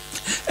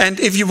 And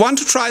if you want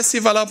to try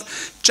develop,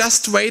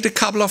 just wait a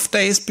couple of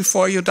days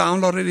before you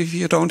download it if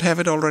you don't have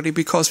it already,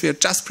 because we are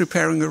just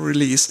preparing a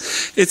release.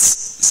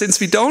 Since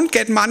we don't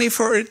get money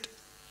for it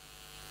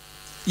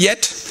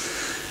yet,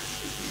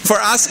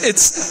 for us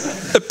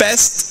it's the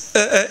best.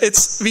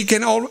 We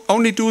can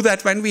only do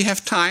that when we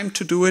have time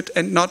to do it,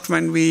 and not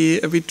when we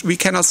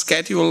cannot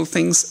schedule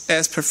things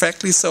as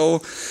perfectly.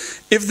 So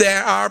if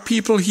there are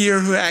people here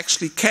who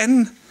actually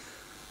can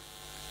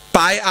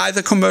buy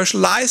either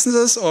commercial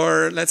licenses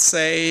or, let's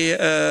say,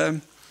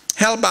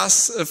 help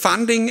us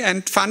funding,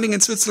 and funding in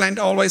Switzerland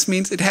always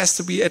means it has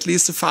to be at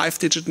least a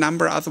 5-digit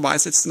number,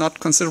 otherwise it's not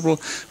considerable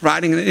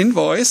writing an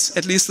invoice,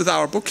 at least with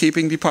our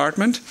bookkeeping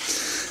department.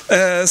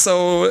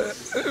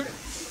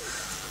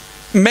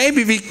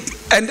 Maybe we,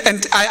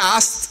 and I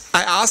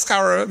asked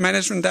our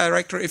management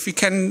director if we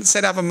can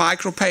set up a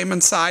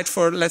micropayment site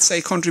for, let's say,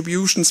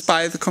 contributions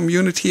by the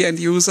community and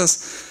users,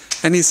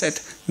 and he said,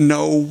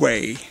 no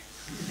way.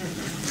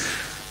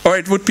 Or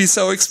it would be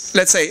so,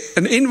 let's say,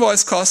 an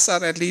invoice costs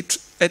at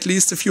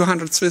least a few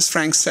hundred Swiss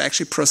francs to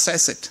actually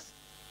process it.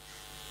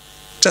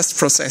 Just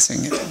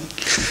processing it.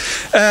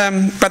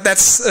 But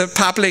that's a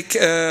public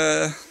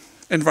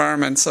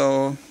environment,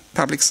 so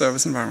public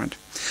service environment.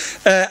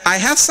 I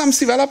have some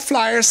developed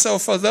flyers, so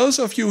for those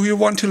of you who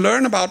want to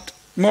learn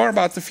more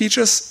about the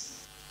features,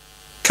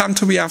 come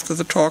to me after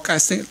the talk. I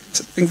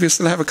think we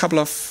still have a couple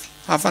of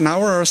half an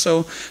hour or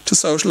so to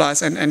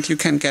socialize, and you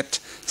can get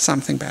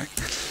something back.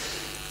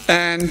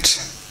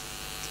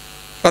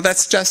 Well,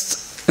 that's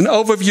just an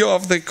overview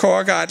of the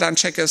core guideline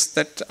checkers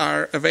that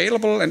are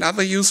available, and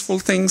other useful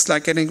things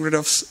like getting rid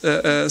of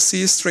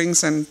C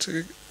strings and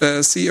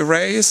C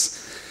arrays.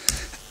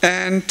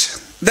 And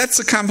that's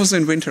the campus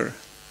in winter.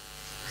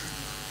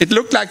 It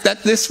looked like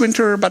that this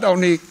winter, but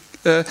only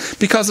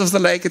because of the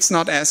lake, it's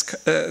not as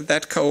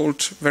that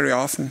cold very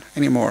often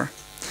anymore.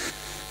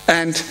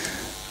 And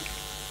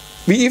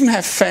we even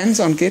have fans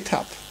on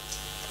GitHub.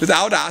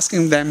 Without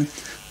asking them,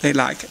 they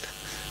like it.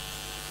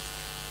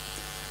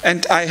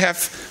 And I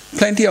have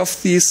plenty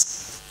of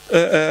these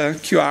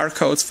QR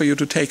codes for you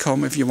to take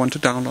home if you want to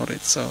download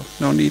it, so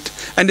no need.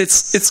 And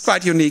it's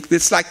quite unique.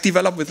 It's like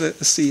developed with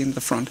a C in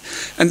the front.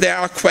 And there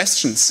are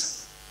questions.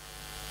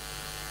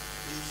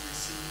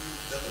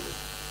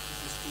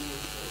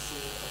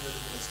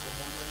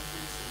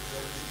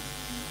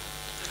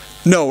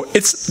 No,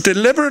 it's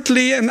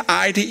deliberately an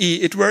IDE.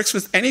 It works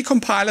with any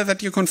compiler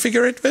that you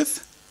configure it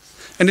with.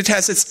 And it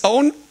has its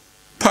own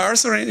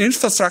parser and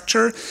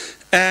infrastructure.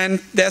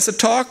 And there's a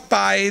talk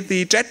by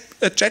the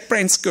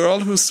JetBrains girl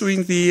who's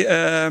doing the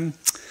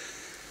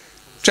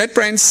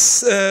JetBrains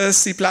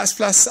C++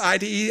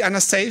 IDE,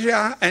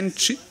 Anastasia, and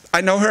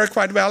I know her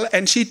quite well,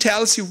 and she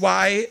tells you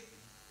why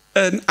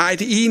an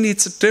IDE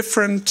needs a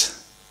different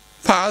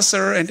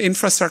parser and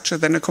infrastructure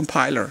than a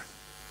compiler.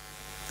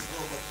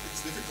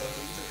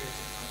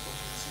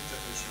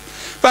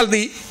 Well,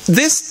 let's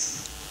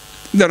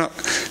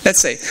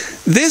say,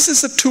 this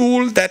is a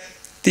tool that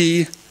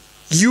the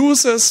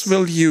users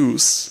will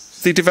use,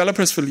 the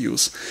developers will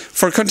use.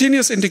 For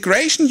continuous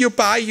integration, you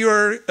buy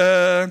your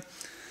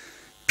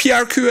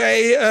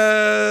PRQA,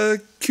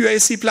 QA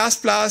C++,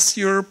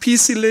 your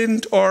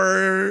PCLint,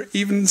 or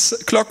even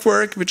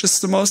Clockwork, which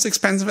is the most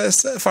expensive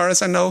as far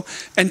as I know,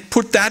 and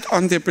put that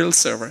on their build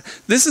server.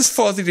 This is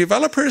for the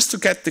developers to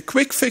get the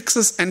quick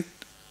fixes and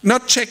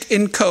not check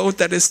in code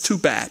that is too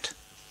bad.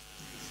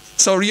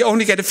 So you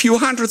only get a few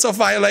hundreds of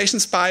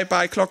violations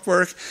by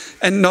Clockwork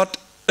and not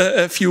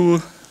a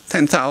few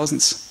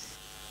 10,000s.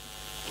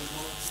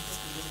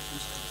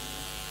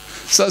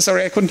 So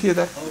sorry, I couldn't hear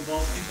that.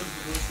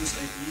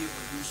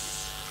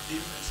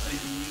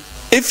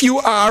 If you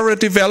are a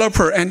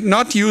developer and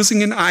not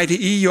using an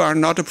IDE, you are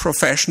not a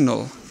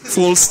professional.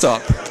 Full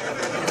stop.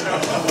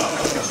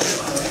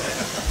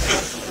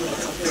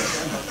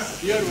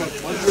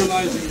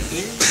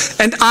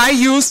 And I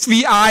used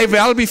VI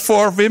well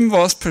before Vim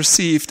was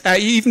perceived. I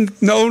even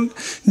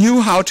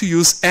knew how to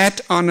use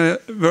add on a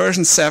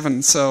version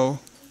 7, so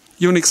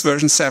Unix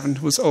version 7,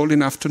 who's old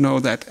enough to know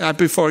that.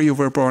 Before you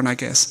were born, I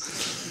guess.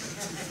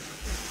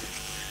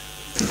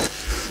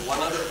 One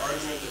other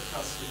argument that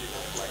comes really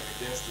up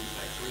against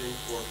refactoring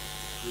for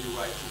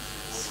rewriting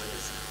old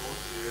legacy code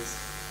is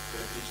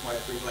that it might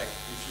bring,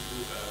 if you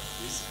do a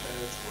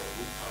dispatch or a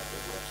lookup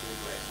that might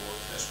bring more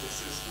cache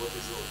misses. What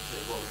is your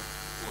take on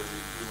for the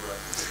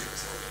rewriting?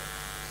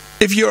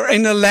 If you're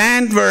in a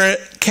land where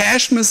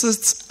cache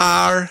misses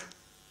are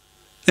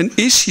an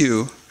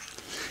issue,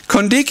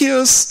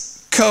 contiguous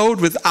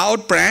code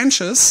without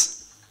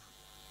branches,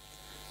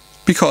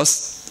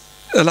 because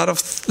a lot of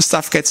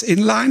stuff gets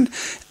inline,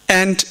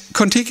 and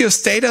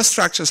contiguous data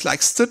structures like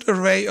std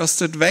array or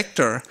std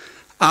vector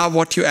are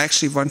what you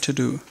actually want to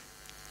do,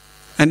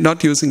 and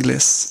not using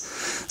lists.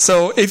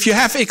 So if you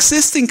have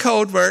existing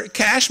code where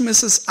cache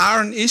misses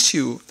are an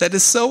issue that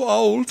is so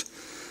old,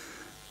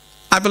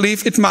 I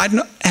believe it might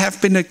have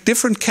been a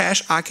different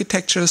cache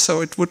architecture, so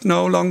it would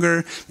no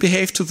longer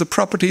behave to the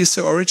properties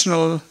the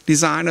original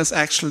designers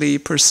actually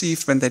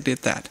perceived when they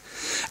did that.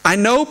 I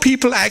know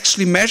people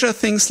actually measure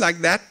things like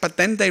that, but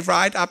then they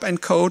write up and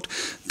code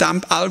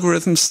dump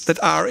algorithms that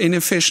are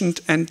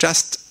inefficient and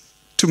just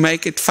to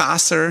make it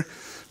faster,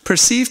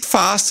 perceived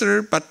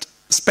faster, but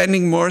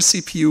spending more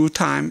CPU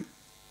time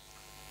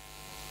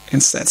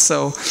instead.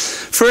 So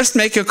first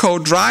make your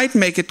code right,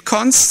 make it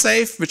const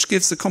safe, which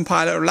gives the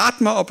compiler a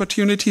lot more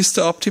opportunities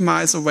to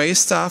optimize away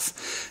stuff,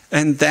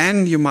 and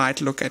then you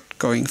might look at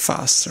going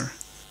faster.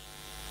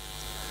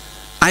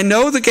 I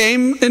know the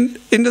game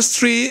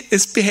industry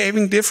is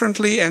behaving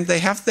differently, and they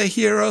have their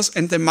heroes,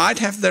 and they might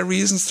have their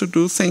reasons to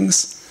do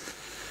things,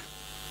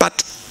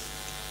 but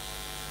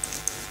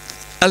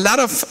a lot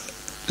of,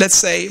 let's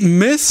say,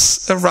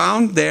 myths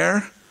around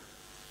there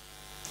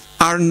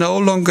are no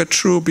longer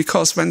true,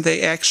 because when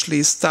they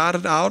actually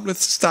started out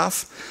with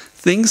stuff,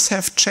 things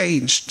have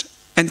changed.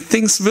 And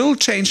things will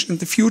change in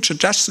the future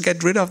just to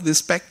get rid of the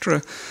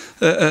Spectre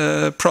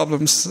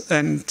problems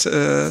and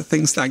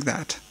things like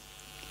that.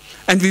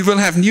 And we will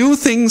have new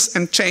things,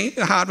 and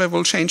hardware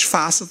will change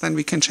faster than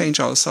we can change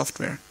our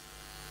software.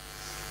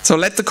 So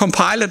let the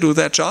compiler do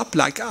their job,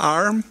 like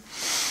ARM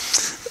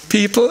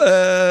people,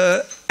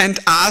 and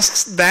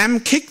ask them,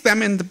 kick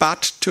them in the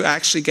butt to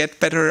actually get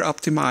better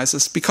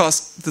optimizers,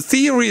 because the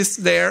theory is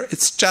there,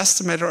 it's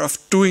just a matter of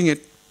doing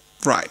it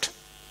right.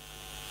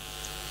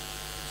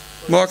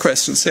 More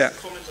questions, yeah.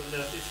 Comment on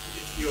that, if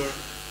you're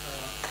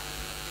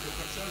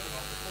concerned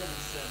about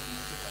performance, then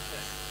you can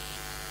test.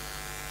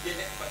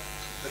 Yeah,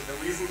 but the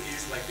reason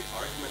is like the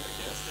argument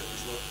against it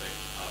is not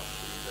backed up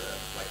with the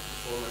like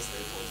performance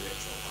data on the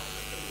Excel file.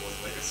 That was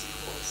legacy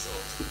code, so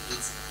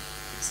it's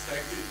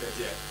expected that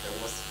that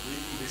was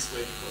written this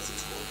way because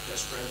it's more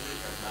cache friendly,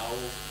 and now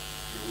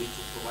you need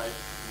to provide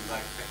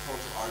like a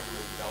counter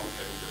argument without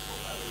having the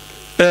provider.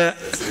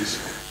 That's the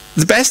issue.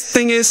 The best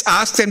thing is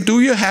ask them, do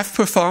you have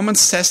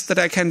performance tests that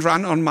I can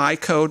run on my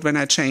code when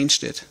I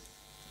changed it?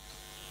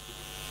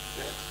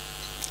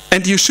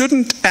 And you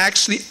shouldn't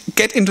actually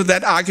get into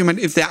that argument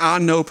if there are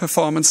no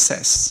performance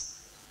tests.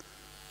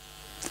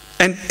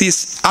 And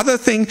this other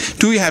thing,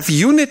 do you have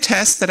unit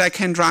tests that I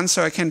can run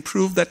so I can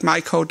prove that my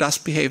code does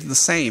behave the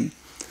same?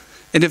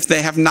 And if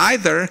they have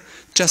neither,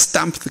 just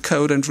dump the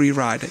code and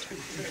rewrite it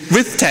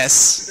with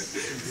tests.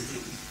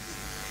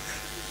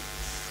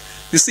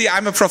 You see,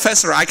 I'm a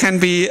professor. I can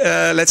be,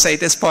 let's say,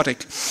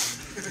 despotic.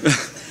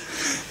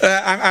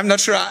 I'm not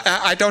sure.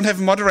 I don't have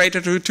a moderator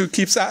to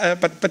keep.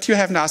 But you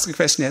haven't asked a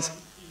question yet.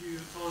 You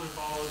thought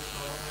about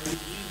IDE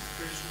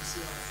integrations.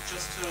 I've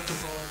just heard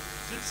about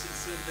Eclipse.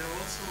 There are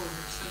also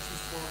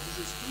extensions for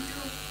Visual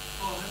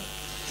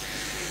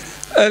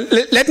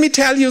Studio. Let me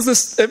tell you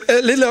this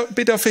a little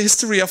bit of a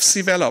history of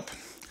Cvelop.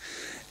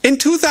 In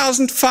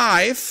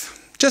 2005.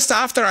 Just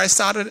after I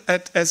started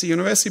as a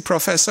university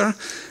professor,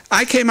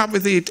 I came up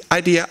with the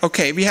idea,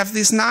 okay, we have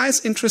these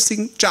nice,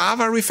 interesting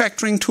Java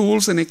refactoring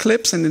tools in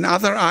Eclipse and in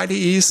other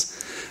IDEs.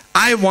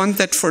 I want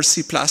that for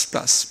C++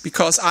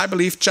 because I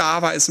believe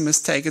Java is a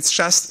mistake. It's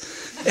just,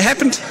 it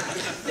happened,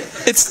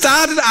 it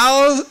started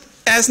out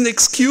as an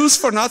excuse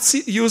for not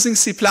using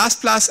C++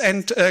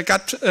 and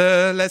got,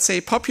 let's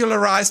say,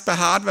 popularized by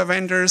hardware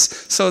vendors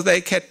so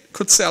they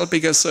could sell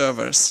bigger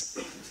servers.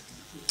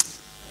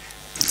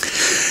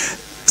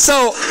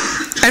 So,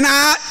 and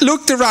I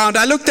looked around.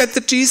 I looked at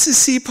the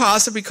GCC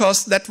parser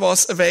because that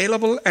was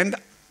available, and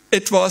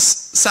it was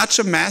such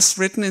a mess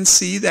written in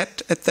C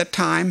that at that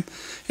time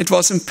it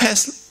was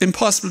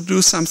impossible to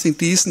do something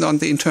decent on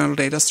the internal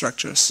data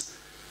structures,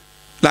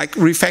 like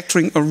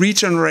refactoring or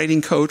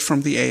regenerating code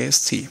from the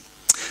AST.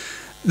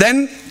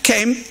 Then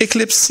came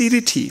Eclipse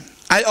CDT.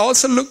 I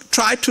also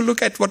tried to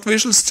look at what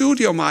Visual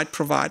Studio might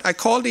provide. I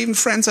called even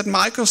friends at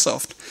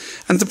Microsoft,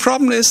 and the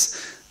problem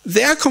is,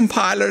 their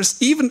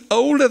compilers even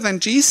older than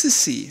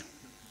GCC,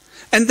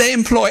 and they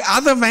employ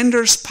other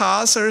vendors'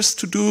 parsers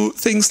to do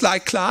things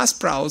like class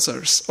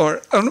browsers,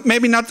 or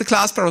maybe not the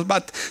class browser,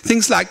 but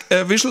things like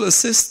Visual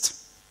Assist.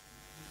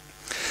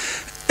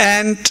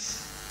 And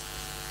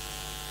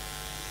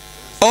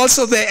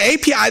also the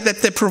API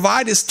that they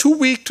provide is too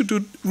weak to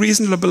do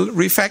reasonable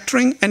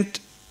refactoring, and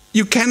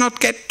you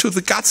cannot get to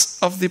the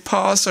guts of the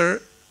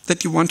parser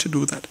that you want to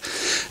do that.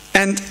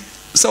 And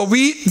so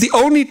the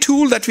only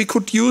tool that we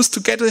could use to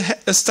get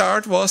a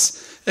start was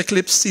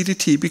Eclipse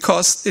CDT,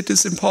 because it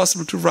is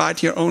impossible to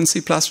write your own C++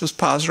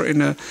 parser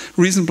in a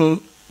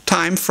reasonable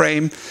time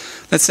frame,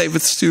 let's say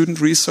with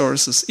student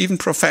resources. Even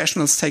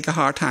professionals take a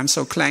hard time,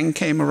 so Clang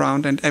came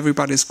around and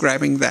everybody's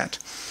grabbing that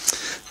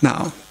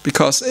now,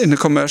 because in a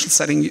commercial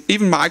setting,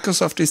 even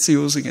Microsoft is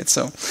using it.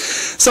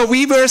 So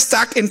we were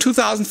stuck in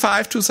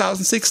 2005,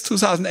 2006,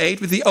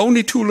 2008 with the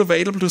only tool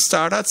available to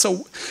start at,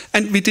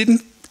 and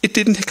it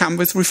didn't come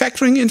with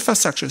refactoring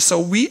infrastructure. So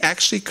we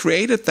actually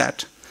created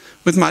that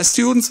with my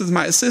students, with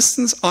my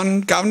assistants,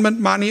 on government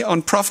money,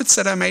 on profits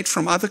that I made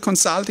from other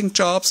consulting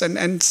jobs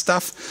and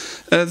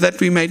stuff that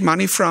we made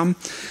money from.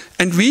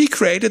 And we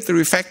created the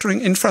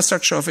refactoring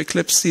infrastructure of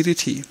Eclipse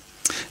CDT.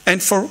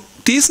 And for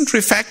decent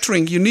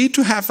refactoring, you need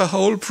to have a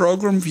whole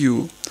program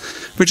view,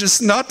 which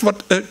is not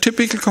what a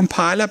typical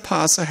compiler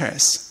parser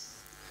has.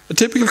 A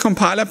typical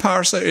compiler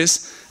parser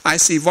is, I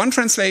see one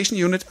translation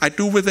unit, I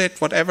do with it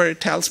whatever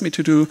it tells me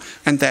to do,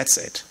 and that's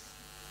it.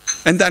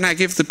 And then I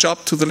give the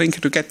job to the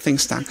linker to get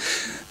things done.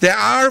 There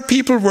are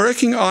people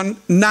working on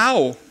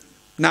now,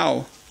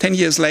 10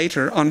 years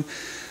later, on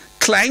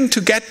Clang to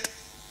get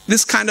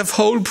this kind of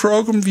whole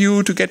program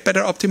view, to get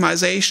better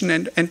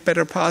optimization and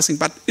better parsing,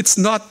 but it's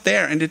not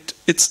there, and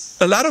it's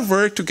a lot of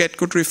work to get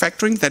good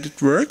refactoring, that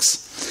it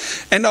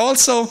works, and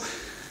also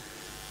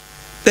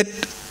that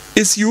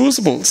is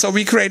usable. So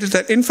we created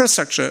that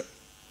infrastructure.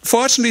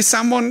 Fortunately,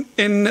 someone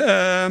in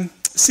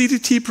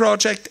CDT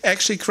project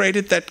actually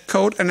created that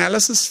code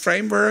analysis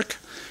framework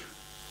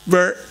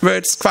where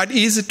it's quite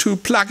easy to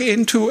plug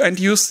into and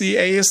use the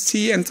AST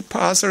and the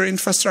parser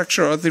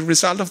infrastructure, or the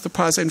result of the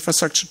parser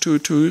infrastructure,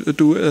 to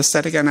do a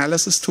static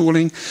analysis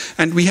tooling.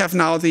 And we have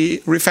now the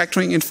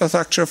refactoring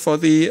infrastructure for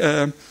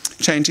the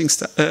changing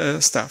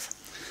stuff.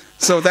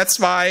 So that's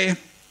why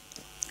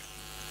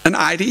an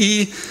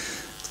IDE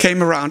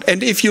came around.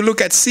 And if you look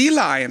at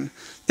C-Lion,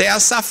 they are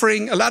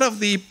suffering a lot of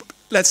the,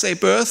 let's say,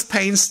 birth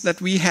pains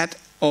that we had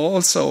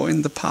also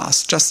in the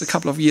past, just a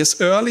couple of years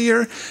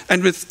earlier,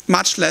 and with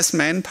much less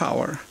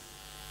manpower.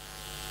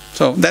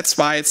 So that's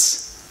why it's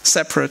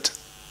separate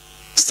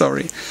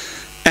story.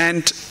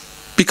 And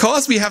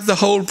because we have the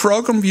whole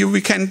program view,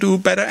 we can do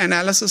better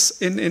analysis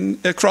in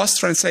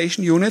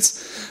cross-translation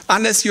units,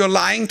 unless you're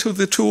lying to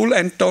the tool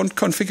and don't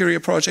configure your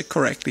project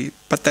correctly.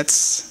 But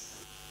that's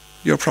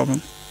your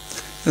problem.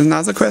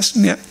 Another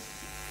question? Yeah.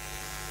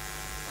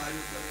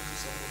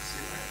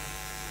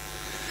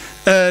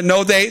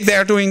 No,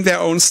 they're doing their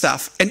own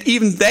stuff. And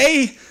even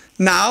they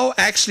now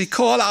actually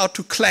call out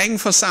to Clang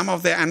for some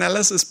of their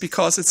analysis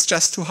because it's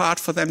just too hard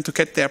for them to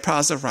get their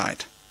parser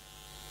right.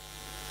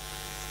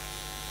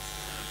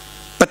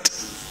 But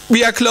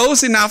we are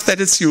close enough that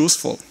it's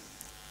useful.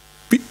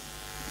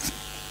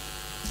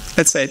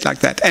 Let's say it like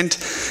that. And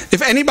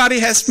if anybody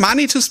has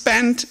money to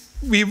spend,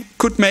 we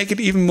could make it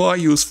even more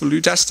useful.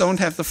 We just don't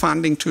have the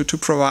funding to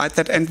provide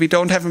that, and we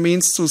don't have a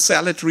means to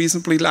sell it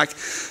reasonably, like,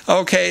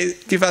 okay,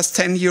 give us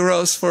 10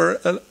 euros for,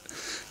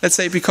 let's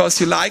say, because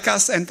you like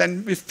us, and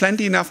then if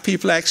plenty enough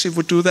people actually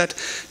would do that,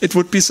 it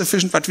would be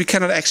sufficient, but we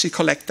cannot actually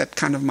collect that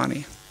kind of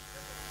money.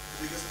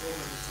 The biggest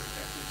problem is the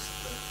package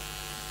that,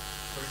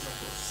 for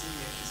example,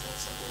 CMake is not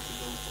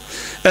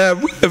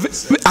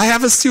supported. I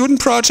have a student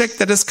project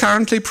that is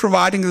currently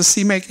providing the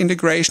CMake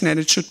integration, and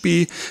it should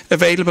be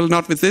available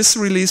not with this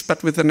release,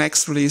 but with the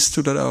next release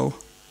 2.0.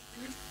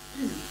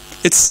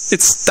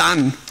 It's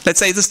done. Let's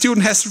say the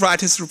student has to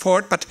write his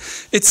report, but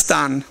it's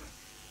done.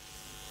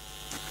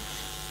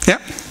 Yeah?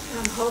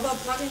 How about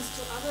plugins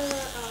to other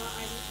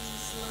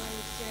IDEs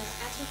like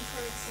Atom,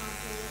 for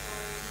example,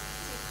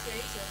 or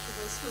Creator, for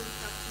those who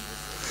have to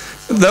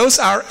use it? Those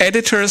are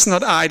editors,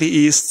 not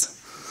IDEs.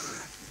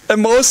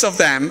 Most of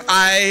them.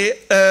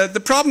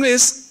 The problem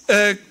is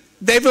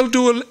they will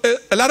do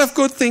a lot of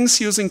good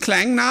things using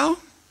Clang now,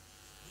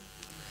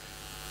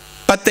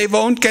 but they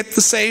won't get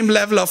the same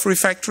level of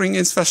refactoring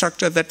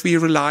infrastructure that we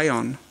rely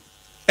on.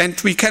 And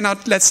we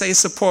cannot, let's say,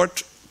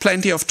 support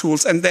plenty of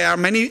tools. And there are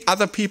many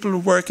other people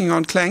working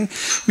on Clang.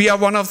 We are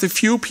one of the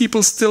few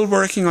people still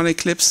working on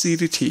Eclipse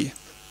CDT.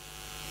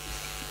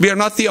 We are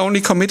not the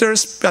only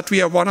committers, but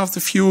we are one of the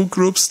few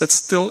groups that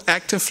still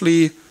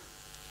actively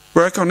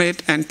work on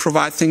it and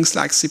provide things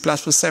like C++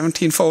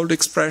 17-fold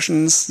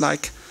expressions,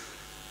 like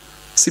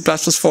C++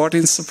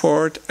 14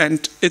 support,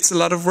 and it's a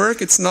lot of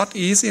work. It's not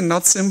easy,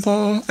 not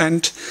simple.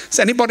 And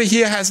so anybody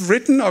here has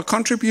written or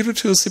contributed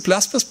to a C++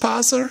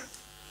 parser?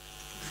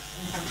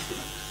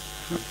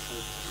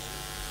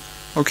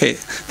 Okay,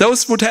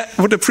 those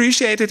would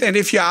appreciate it, and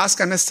if you ask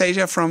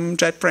Anastasia from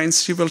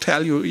JetBrains, she will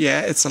tell you,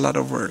 yeah, it's a lot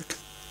of work.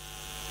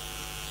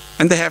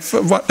 And they have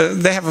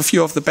a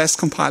few of the best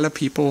compiler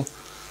people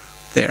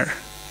there.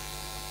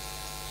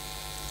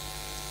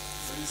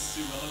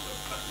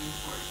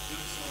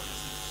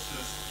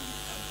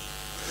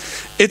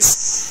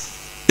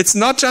 It's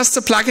not just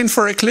a plugin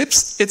for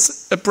Eclipse.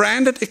 It's a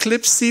branded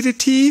Eclipse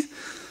CDT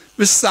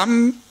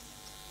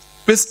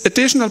with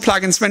additional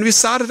plugins. When we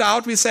started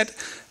out, we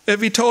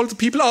told the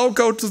people, oh,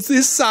 go to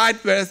this side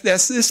where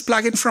there's this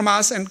plugin from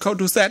us, and go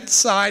to that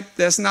side.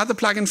 There's another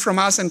plugin from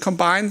us, and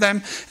combine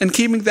them. And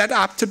keeping that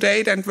up to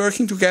date and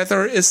working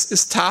together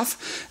is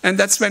tough. And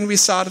that's when we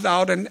started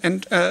out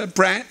and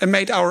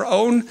made our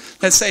own,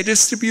 let's say,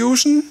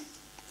 distribution,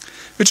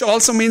 which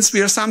also means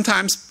we are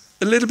sometimes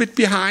a little bit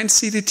behind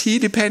CDT,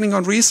 depending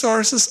on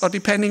resources or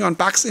depending on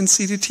bugs in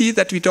CDT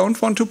that we don't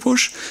want to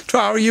push to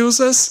our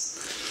users.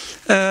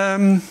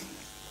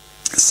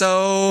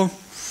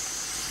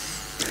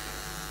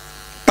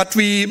 But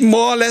we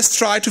more or less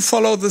try to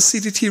follow the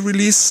CDT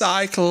release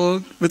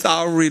cycle with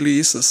our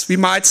releases. We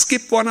might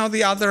skip one or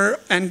the other,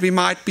 and we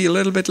might be a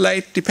little bit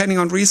late, depending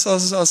on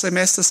resources or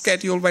semester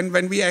schedule,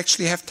 when we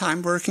actually have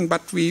time working,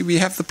 but we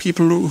have the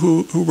people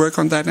who work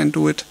on that and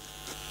do it.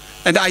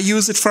 And I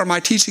use it for my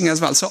teaching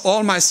as well. So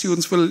all my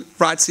students will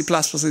write C++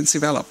 in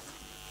Develop.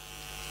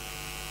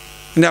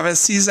 And if I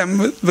see them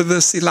with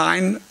the C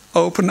line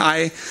open,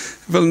 I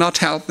will not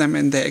help them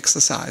in their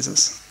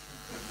exercises.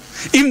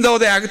 Even though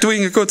they are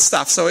doing a good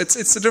stuff. So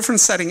it's a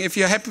different setting. If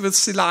you're happy with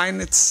C line,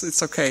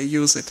 it's okay,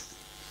 use it.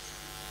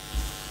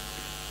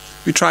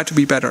 We try to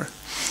be better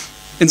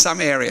in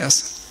some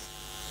areas.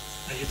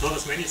 And you told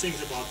us many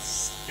things about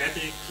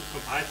static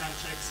compile time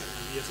checks, and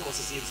we have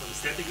also seen some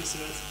static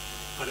asserts.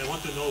 But I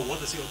want to know,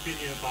 what is your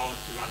opinion about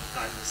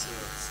runtime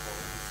asserts or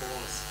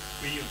enforce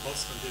pre- and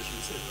post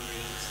conditions,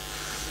 invariants?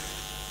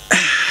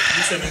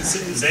 Use them in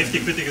safety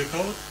critical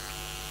code?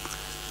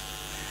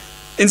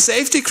 In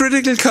safety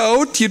critical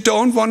code, you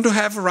don't want to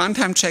have a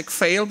runtime check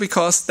fail,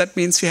 because that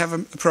means you have a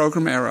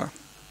program error.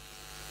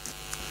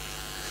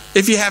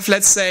 If you have,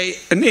 let's say,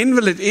 an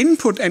invalid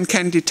input and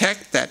can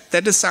detect that,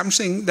 that is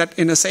something that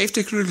in a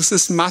safety critical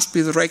system must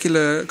be the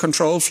regular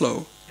control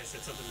flow. Yes,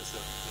 it's not an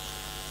assert.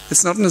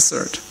 It's not an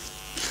assert.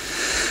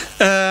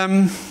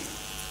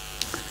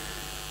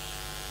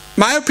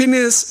 My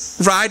opinion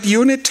is write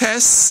unit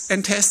tests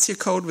and test your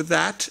code with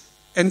that.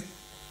 And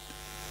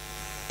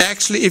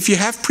actually, if you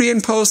have pre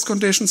and post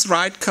conditions,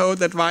 write code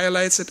that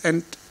violates it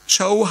and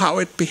show how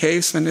it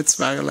behaves when it's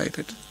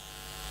violated.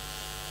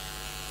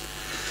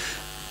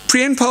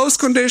 Pre and post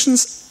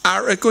conditions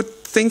are a good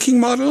thinking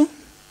model,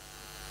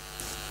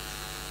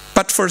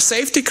 but for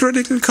safety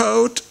critical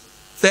code,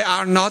 they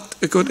are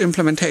not a good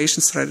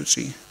implementation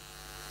strategy.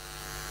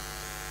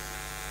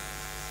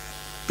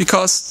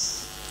 Because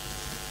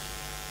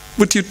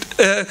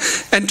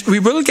and we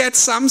will get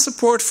some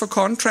support for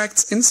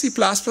contracts in C++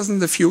 in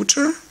the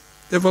future.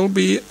 There will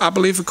be, I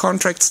believe, a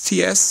contracts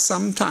TS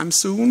sometime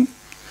soon.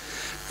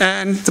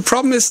 And the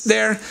problem is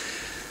there,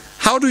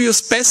 how do you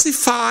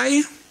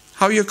specify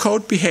how your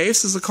code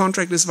behaves as a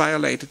contract is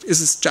violated?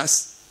 Is it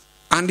just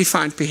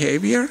undefined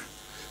behavior?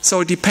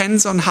 So it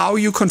depends on how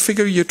you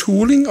configure your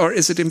tooling, or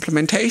is it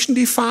implementation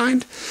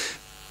defined?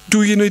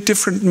 Do you need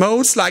different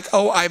modes, like,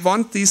 oh, I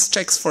want these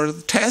checks for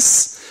the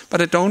tests, but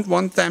I don't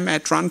want them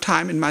at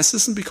runtime in my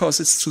system because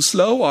it's too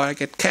slow, or I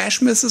get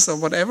cache misses, or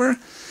whatever.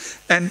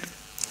 And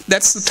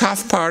that's the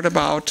tough part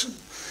about,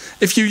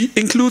 if you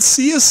include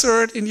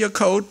C-assert in your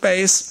code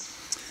base,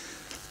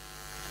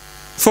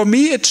 for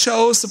me it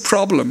shows a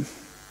problem.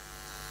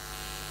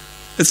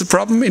 It's a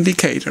problem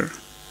indicator.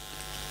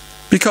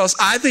 Because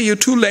either you're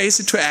too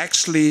lazy to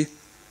actually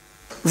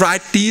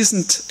write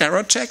decent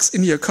error checks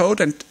in your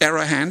code and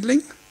error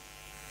handling,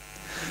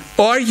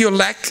 or you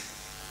lack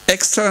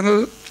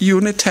external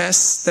unit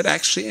tests that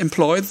actually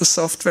employ the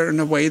software in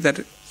a way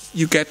that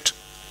you get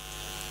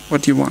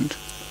what you want.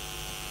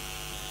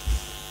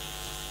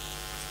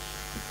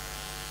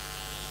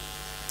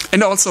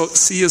 And also,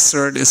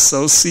 C-assert is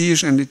so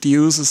siege and it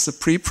uses the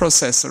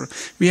preprocessor.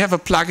 We have a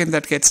plugin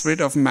that gets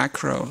rid of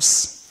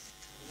macros.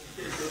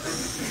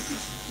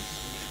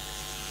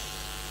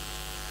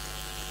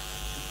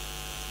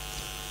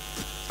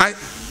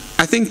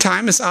 I think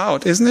time is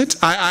out, isn't it?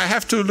 I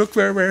have to look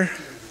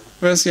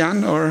where's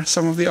Jan or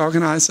some of the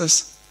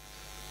organizers.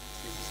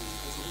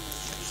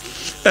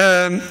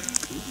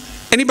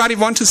 Anybody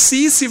want to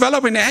see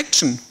develop in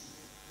action?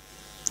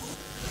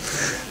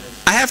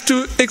 I have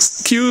to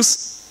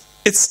excuse,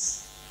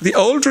 it's the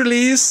old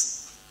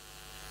release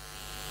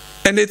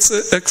and it's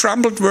a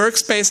crumbled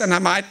workspace, and I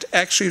might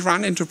actually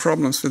run into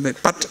problems with it.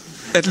 But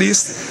at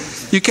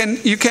least you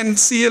can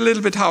see a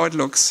little bit how it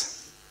looks.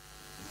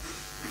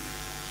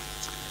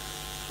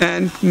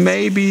 And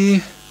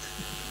maybe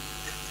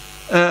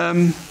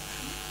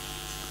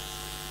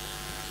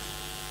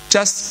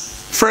just,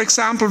 for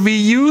example, we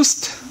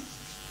used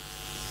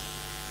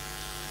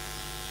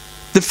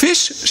the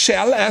fish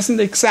shell as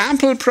an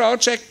example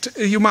project.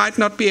 You might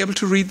not be able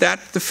to read that.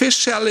 The fish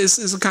shell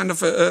is a kind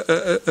of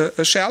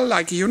a shell,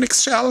 like a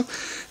Unix shell,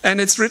 and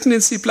it's written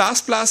in C++,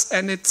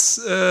 and it's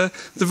the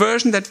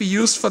version that we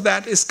used for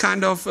that is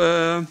kind of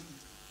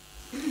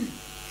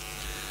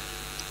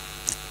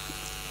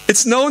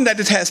it's known that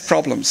it has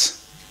problems.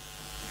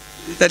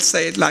 Let's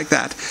say it like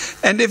that.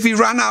 And if we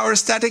run our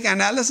static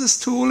analysis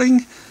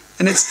tooling,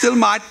 and it still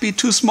might be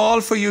too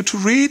small for you to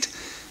read,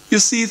 you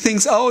see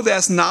things, oh,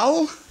 there's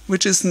null,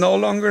 which is no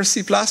longer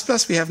C++.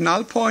 We have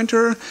null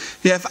pointer.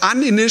 We have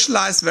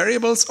uninitialized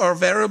variables, or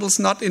variables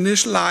not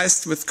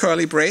initialized with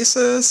curly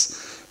braces.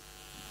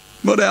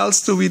 What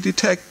else do we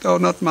detect? Oh,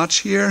 not much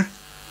here.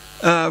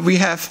 We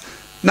have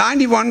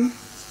 91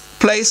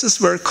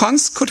 places where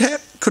const could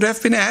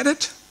have been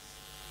added.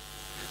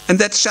 And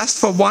that's just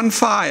for one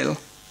file.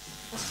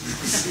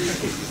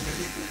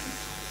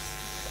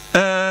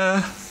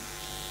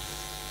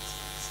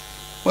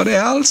 What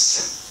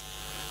else?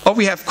 Oh,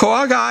 we have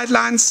core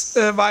guidelines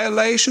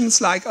violations,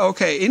 like,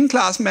 okay,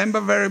 in-class member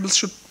variables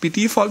should be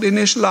default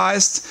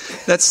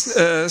initialized. That's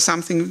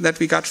something that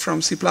we got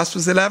from C++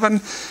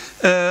 11.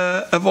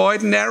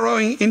 Avoid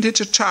narrowing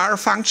integer char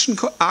function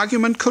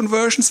argument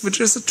conversions, which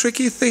is a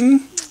tricky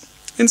thing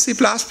in C++,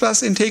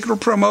 integral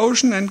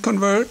promotion and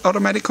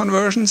automatic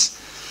conversions.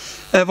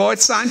 Avoid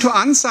signed to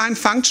unsigned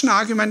function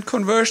argument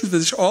conversions,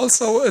 which is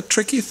also a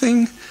tricky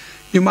thing.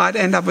 You might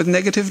end up with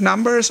negative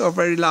numbers or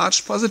very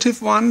large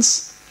positive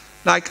ones.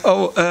 Like,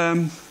 oh,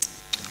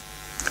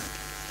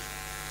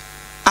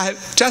 I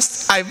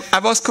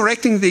was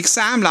correcting the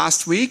exam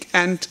last week,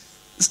 and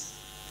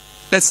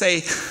let's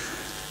say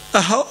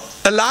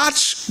a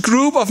large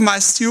group of my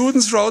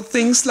students wrote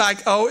things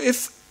like, oh,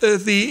 if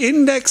the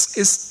index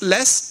is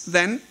less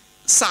than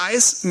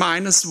size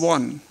minus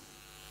 1.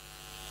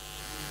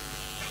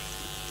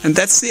 And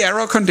that's the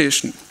error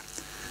condition.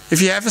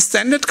 If you have a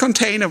standard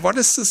container, what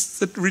is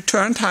the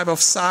return type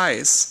of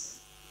size?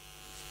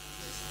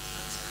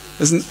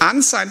 There's an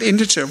unsigned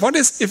integer. What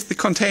is if the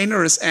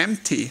container is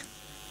empty?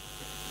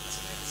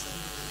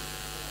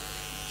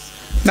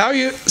 Now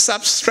you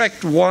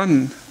subtract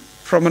 1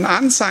 from an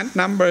unsigned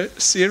number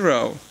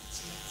 0.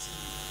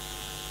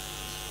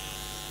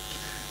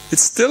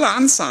 It's still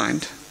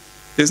unsigned,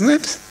 isn't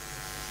it?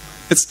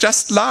 It's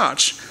just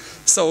large.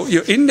 So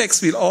your index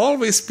will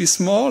always be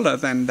smaller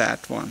than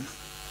that one.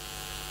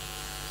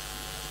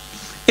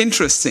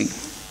 Interesting.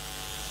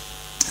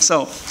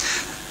 So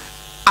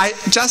I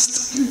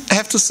just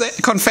have to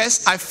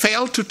confess, I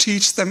failed to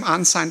teach them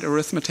unsigned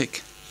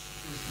arithmetic.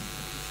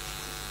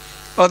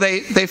 Or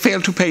they fail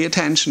to pay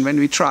attention when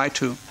we try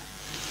to.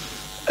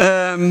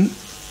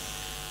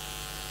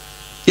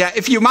 Yeah,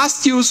 if you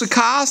must use a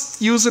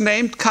cast, use a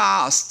named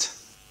cast.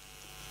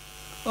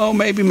 Oh,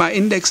 maybe my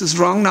index is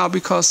wrong now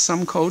because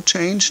some code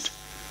changed.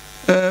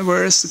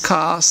 Where is the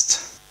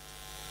cast?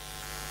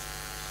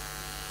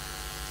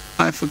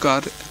 I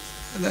forgot it.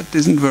 That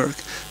didn't work.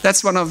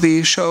 That's one of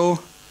the show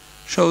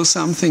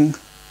something.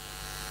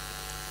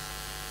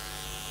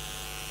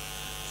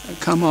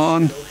 Come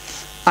on.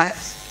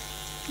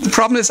 The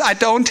problem is I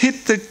don't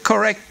hit the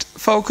correct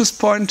focus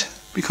point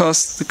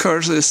because the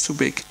cursor is too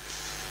big.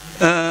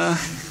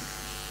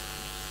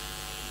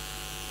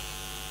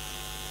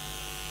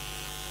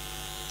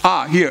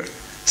 Here.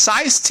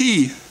 Size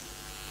T.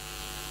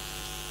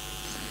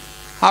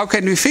 How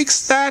can we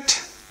fix that?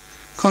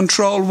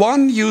 Control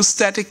 1, use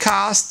static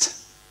cast.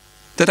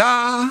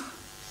 Ta-da!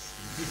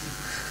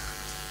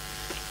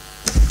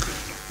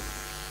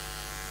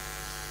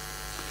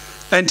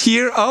 And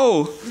here,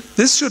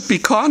 this should be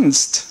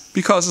const,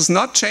 because it's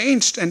not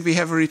changed, and we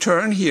have a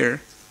return here.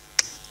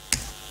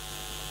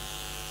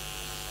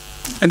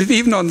 And it's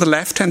even on the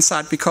left-hand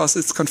side, because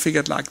it's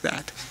configured like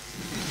that.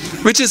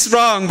 Which is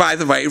wrong, by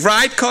the way.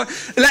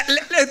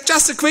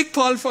 Just a quick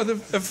poll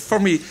for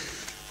me.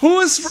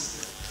 Who is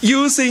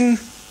using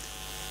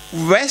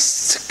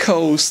West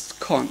Coast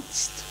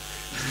const?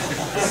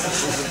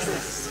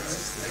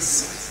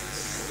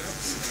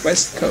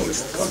 West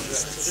Coast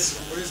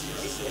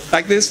const.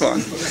 Like this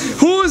one.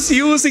 Who is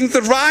using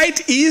the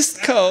right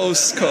East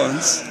Coast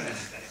const?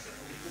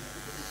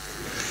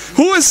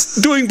 Who is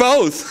doing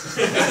both?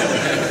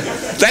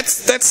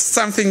 That's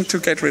something to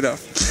get rid of.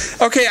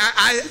 Okay,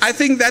 I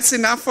think that's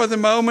enough for the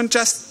moment.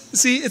 Just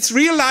see, it's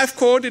real life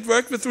code. It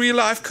worked with real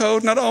life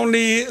code, not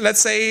only, let's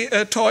say,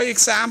 toy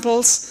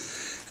examples.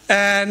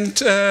 And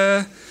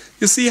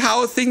you see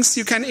how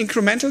you can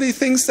incrementally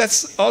things.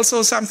 That's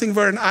also something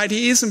where an IDE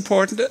is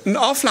important. An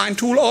offline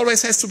tool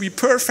always has to be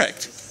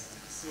perfect.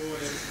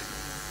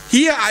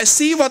 Here I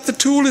see what the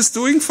tool is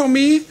doing for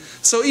me.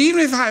 So even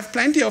if I have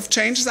plenty of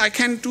changes, I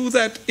can do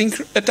that,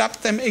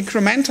 adapt them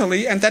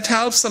incrementally, and that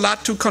helps a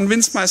lot to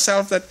convince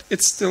myself that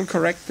it's still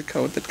correct, the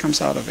code that comes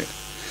out of it.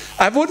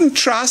 I wouldn't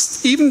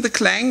trust even the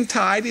Clang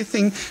tidy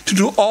thing to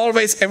do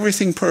always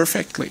everything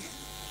perfectly.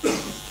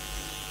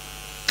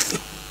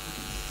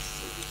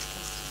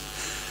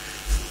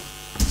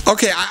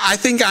 Okay, I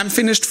think I'm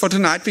finished for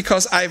tonight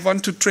because I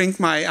want to drink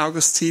my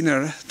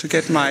Augustiner to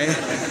get my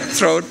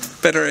throat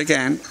better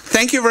again.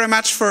 Thank you very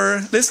much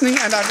for listening,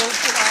 and I will